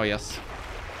 Oh, yes.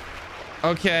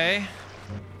 Okay.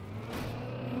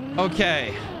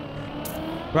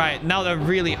 Right, now the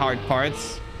really hard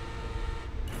parts.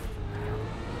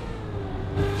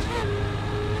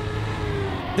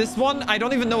 This one, I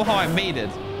don't even know how I made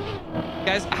it.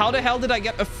 Guys, how the hell did I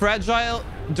get a fragile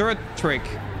dirt trick?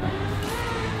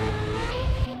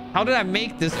 How did I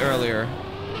make this earlier?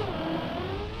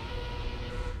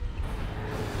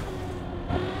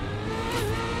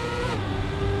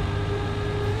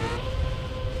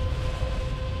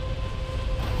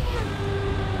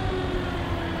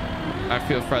 I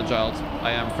feel fragile.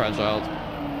 I am fragile.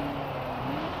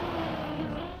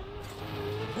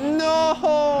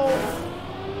 No!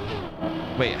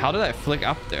 Wait, how did I flick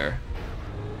up there?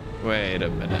 Wait a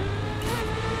minute.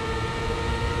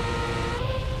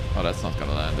 Oh, that's not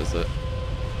gonna land, is it?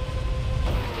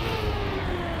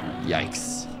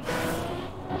 Yikes.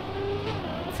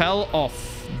 Fell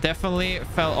off. Definitely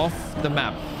fell off the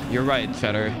map. You're right,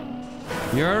 Cheddar.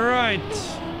 You're right.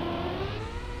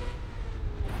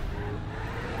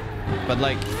 But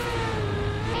like...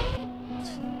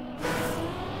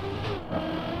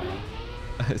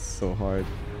 It's so hard.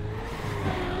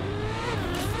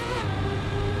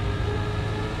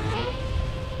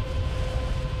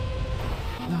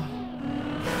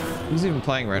 Who's even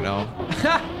playing right now?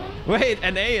 Wait,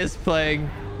 NA is playing.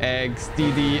 Eggs,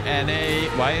 DD, NA.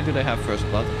 Why do they have first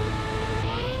blood?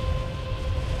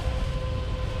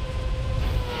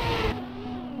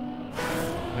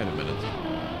 Wait a minute.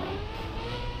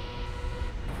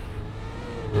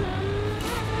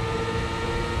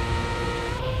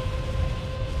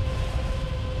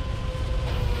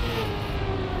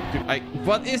 Dude,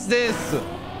 what is this?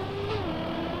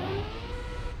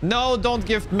 No, don't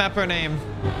gift mapper name.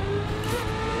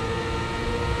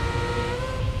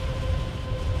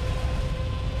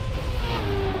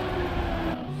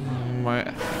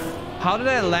 somewhere. How did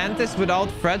I land this without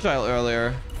fragile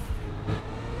earlier?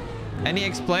 Any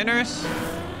explainers?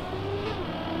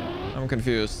 I'm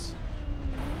confused.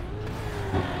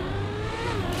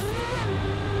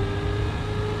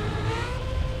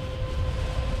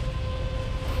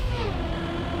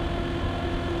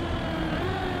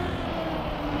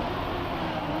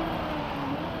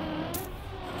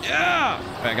 Yeah!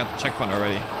 I got the checkpoint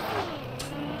already.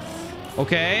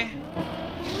 Okay.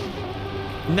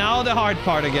 Now the hard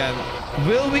part again.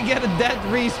 Will we get a dead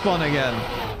respawn again?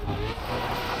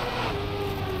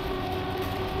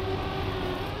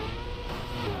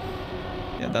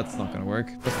 Yeah, that's not gonna work.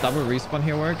 Does double respawn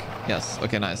here work? Yes.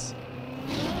 Okay, nice.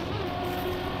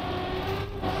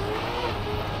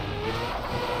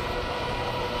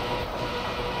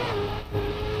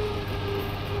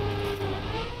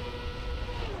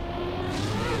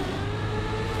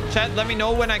 Chat, let me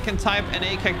know when I can type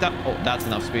NA kicked up. Oh, that's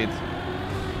enough speed.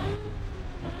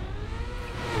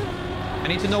 I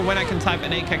need to know when I can type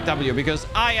NA kick W because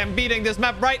I am beating this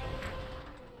map right.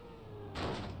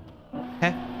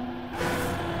 Huh?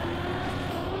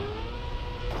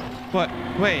 What?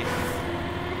 Wait.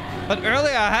 But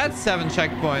earlier I had 7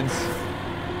 checkpoints.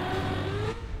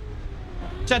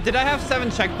 Chat, did I have 7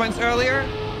 checkpoints earlier?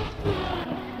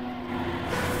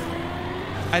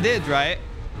 I did, right?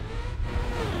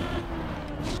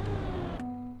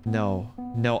 No.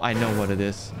 No, I know what it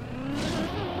is.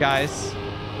 Guys.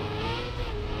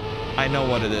 I know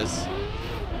what it is.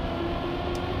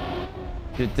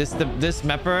 Dude, this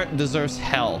mapper deserves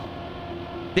hell.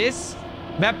 This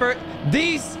mapper...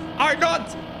 These are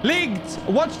not linked!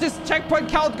 Watch this checkpoint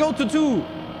count go to 2.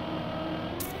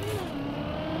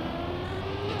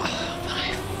 Oh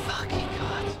my fucking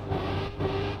god.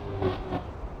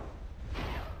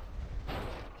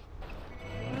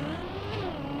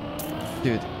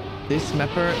 Dude, this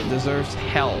mapper deserves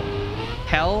hell.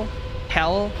 Hell,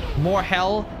 hell, more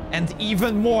hell, and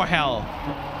even more hell.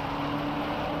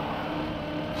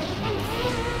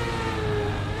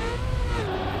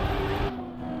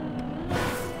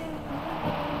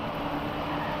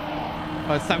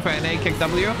 Oh, it's time for NA kick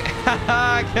W.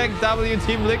 Kick W,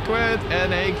 Team Liquid.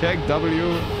 NA kick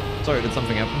W. Sorry, did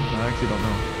something happen? I actually don't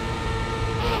know.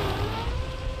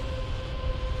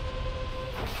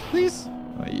 Please.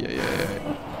 Oh, yeah.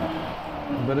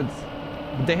 But it's...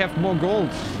 They have more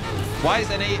gold. Why is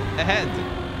NA ahead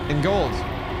in gold?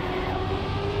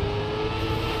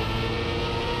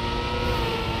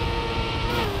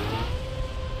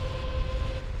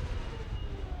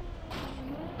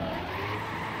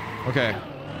 Okay.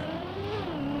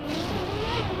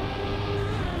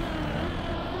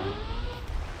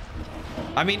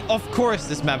 I mean, of course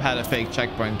this map had a fake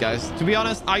checkpoint, guys. To be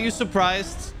honest, are you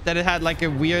surprised that it had like a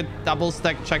weird double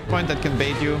stack checkpoint that can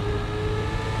bait you?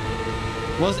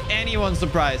 Was anyone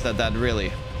surprised at that,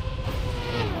 really?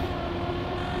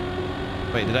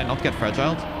 Wait, did I not get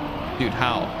fragile? Dude,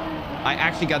 how? I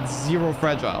actually got 0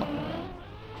 fragile.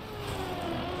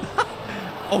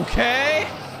 Okay.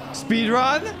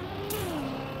 Speedrun.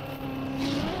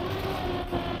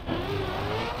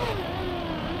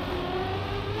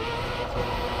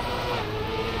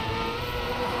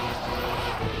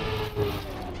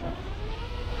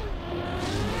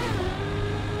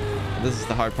 This is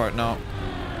the hard part now.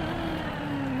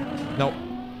 Nope.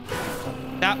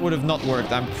 That would have not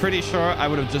worked. I'm pretty sure I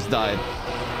would have just died.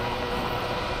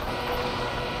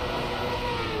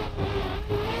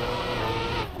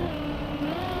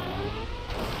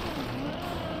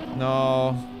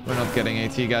 No, we're not getting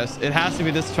AT, guys. It has to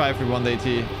be this try if we want AT.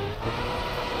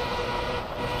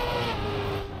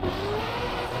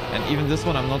 And even this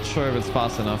one, I'm not sure if it's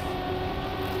fast enough.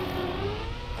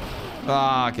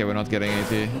 Ah, okay, we're not getting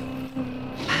AT.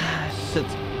 Shit.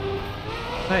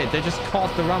 Hey, they just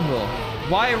caught the rumble.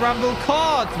 Why rumble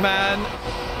caught, man?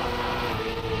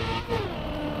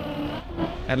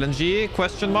 LNG,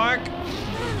 question mark?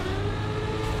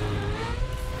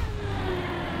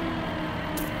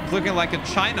 It's looking like a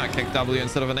China kick W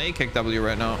instead of an A kick W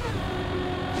right now.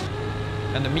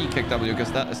 And a me kick W,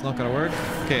 because that is not gonna work.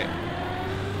 Okay.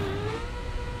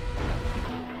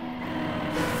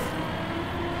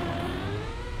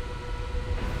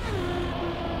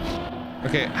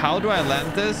 Okay, how do I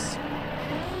land this?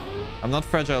 I'm not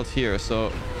fragile here,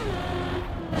 so...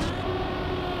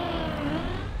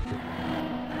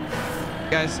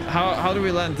 Guys, how do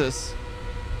we land this?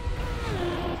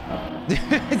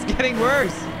 It's getting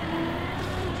worse!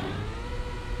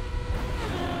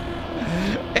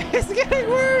 It's getting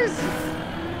worse!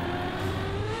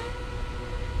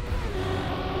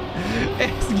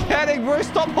 It's getting worse!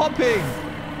 Stop hopping!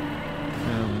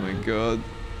 Oh my god.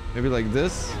 Maybe like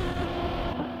this?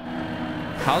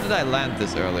 How did I land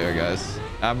this earlier, guys?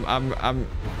 I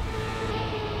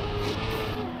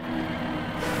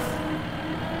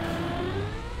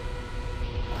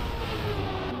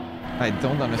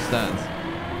don't understand.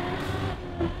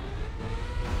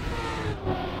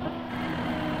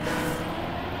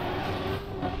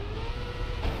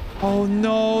 Oh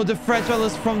no, the fragile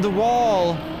is from the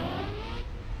wall.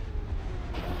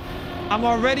 I'm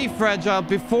already fragile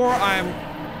before I'm...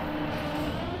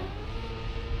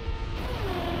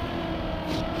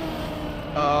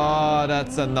 Oh,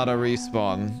 that's another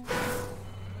respawn.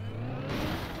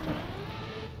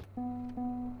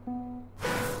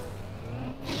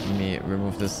 Let me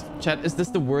remove this. Chat, is this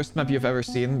the worst map you've ever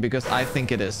seen? Because I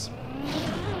think it is.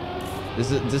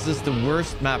 This is the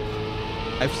worst map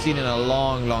I've seen in a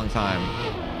long, long time.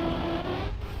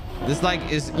 This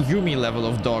like is Yumi level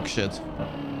of dog shit.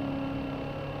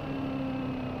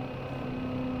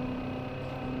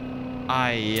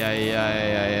 Ay, ay,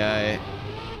 ay, ay, ay.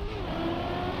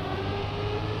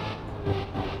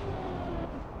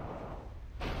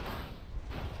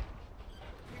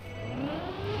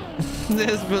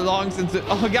 This belongs into...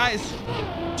 Oh, guys.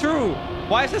 True.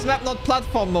 Why is this map not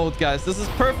platform mode, guys? This is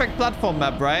perfect platform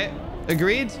map, right?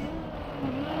 Agreed?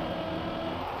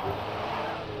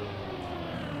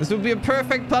 This would be a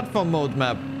perfect platform mode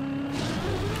map.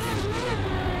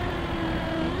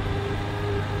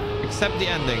 Except the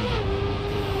ending.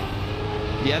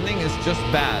 The ending is just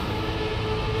bad.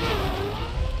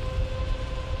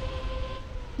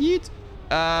 Yeet.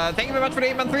 Thank you very much for the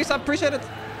 8-month 3 sub. Appreciate it.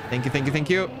 Thank you, thank you, thank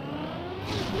you.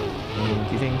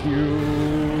 Thank you, thank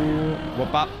you.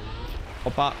 Whoop up.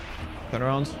 Whoop up. Turn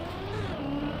around.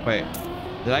 Wait.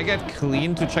 Did I get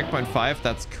clean to checkpoint 5?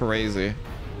 That's crazy.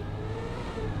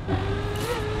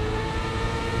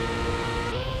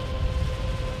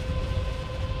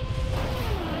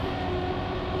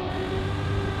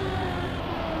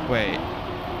 Wait.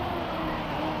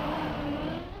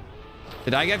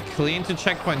 Did I get clean to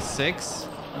checkpoint 6?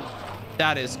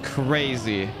 That is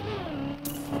crazy.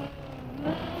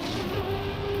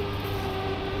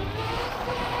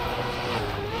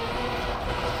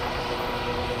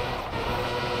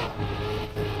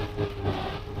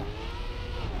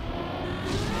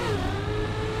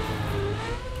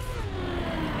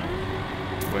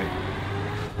 Wait.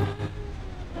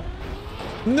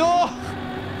 No!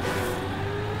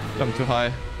 Jump too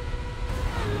high.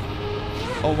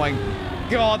 Oh my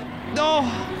god. No!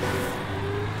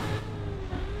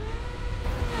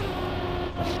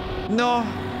 No!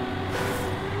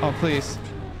 Oh, please.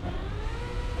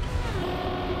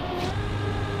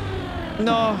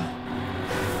 No!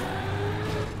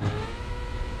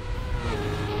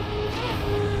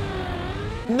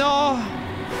 No!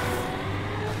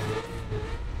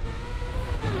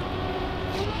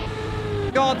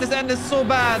 God, this end is so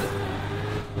bad.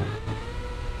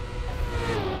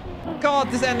 God,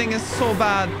 this ending is so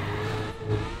bad.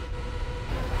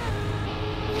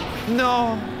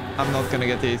 No. I'm not gonna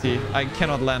get the AT. I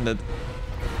cannot land it.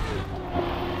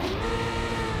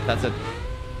 That's it.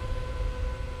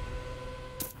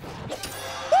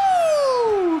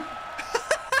 Woo!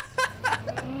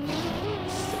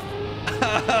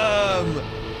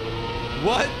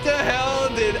 What the hell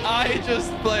did I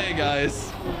just play, guys?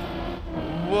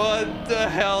 What the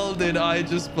hell did I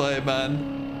just play,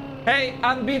 man? Hey,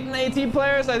 unbeaten AT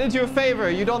players, I did you a favor.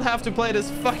 You don't have to play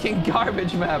this fucking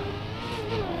garbage map.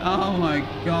 Oh my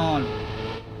god.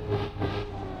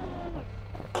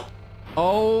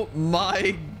 Oh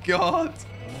my god.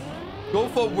 Go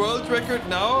for world record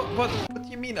now? What do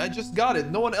you mean? I just got it.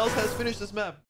 No one else has finished this map.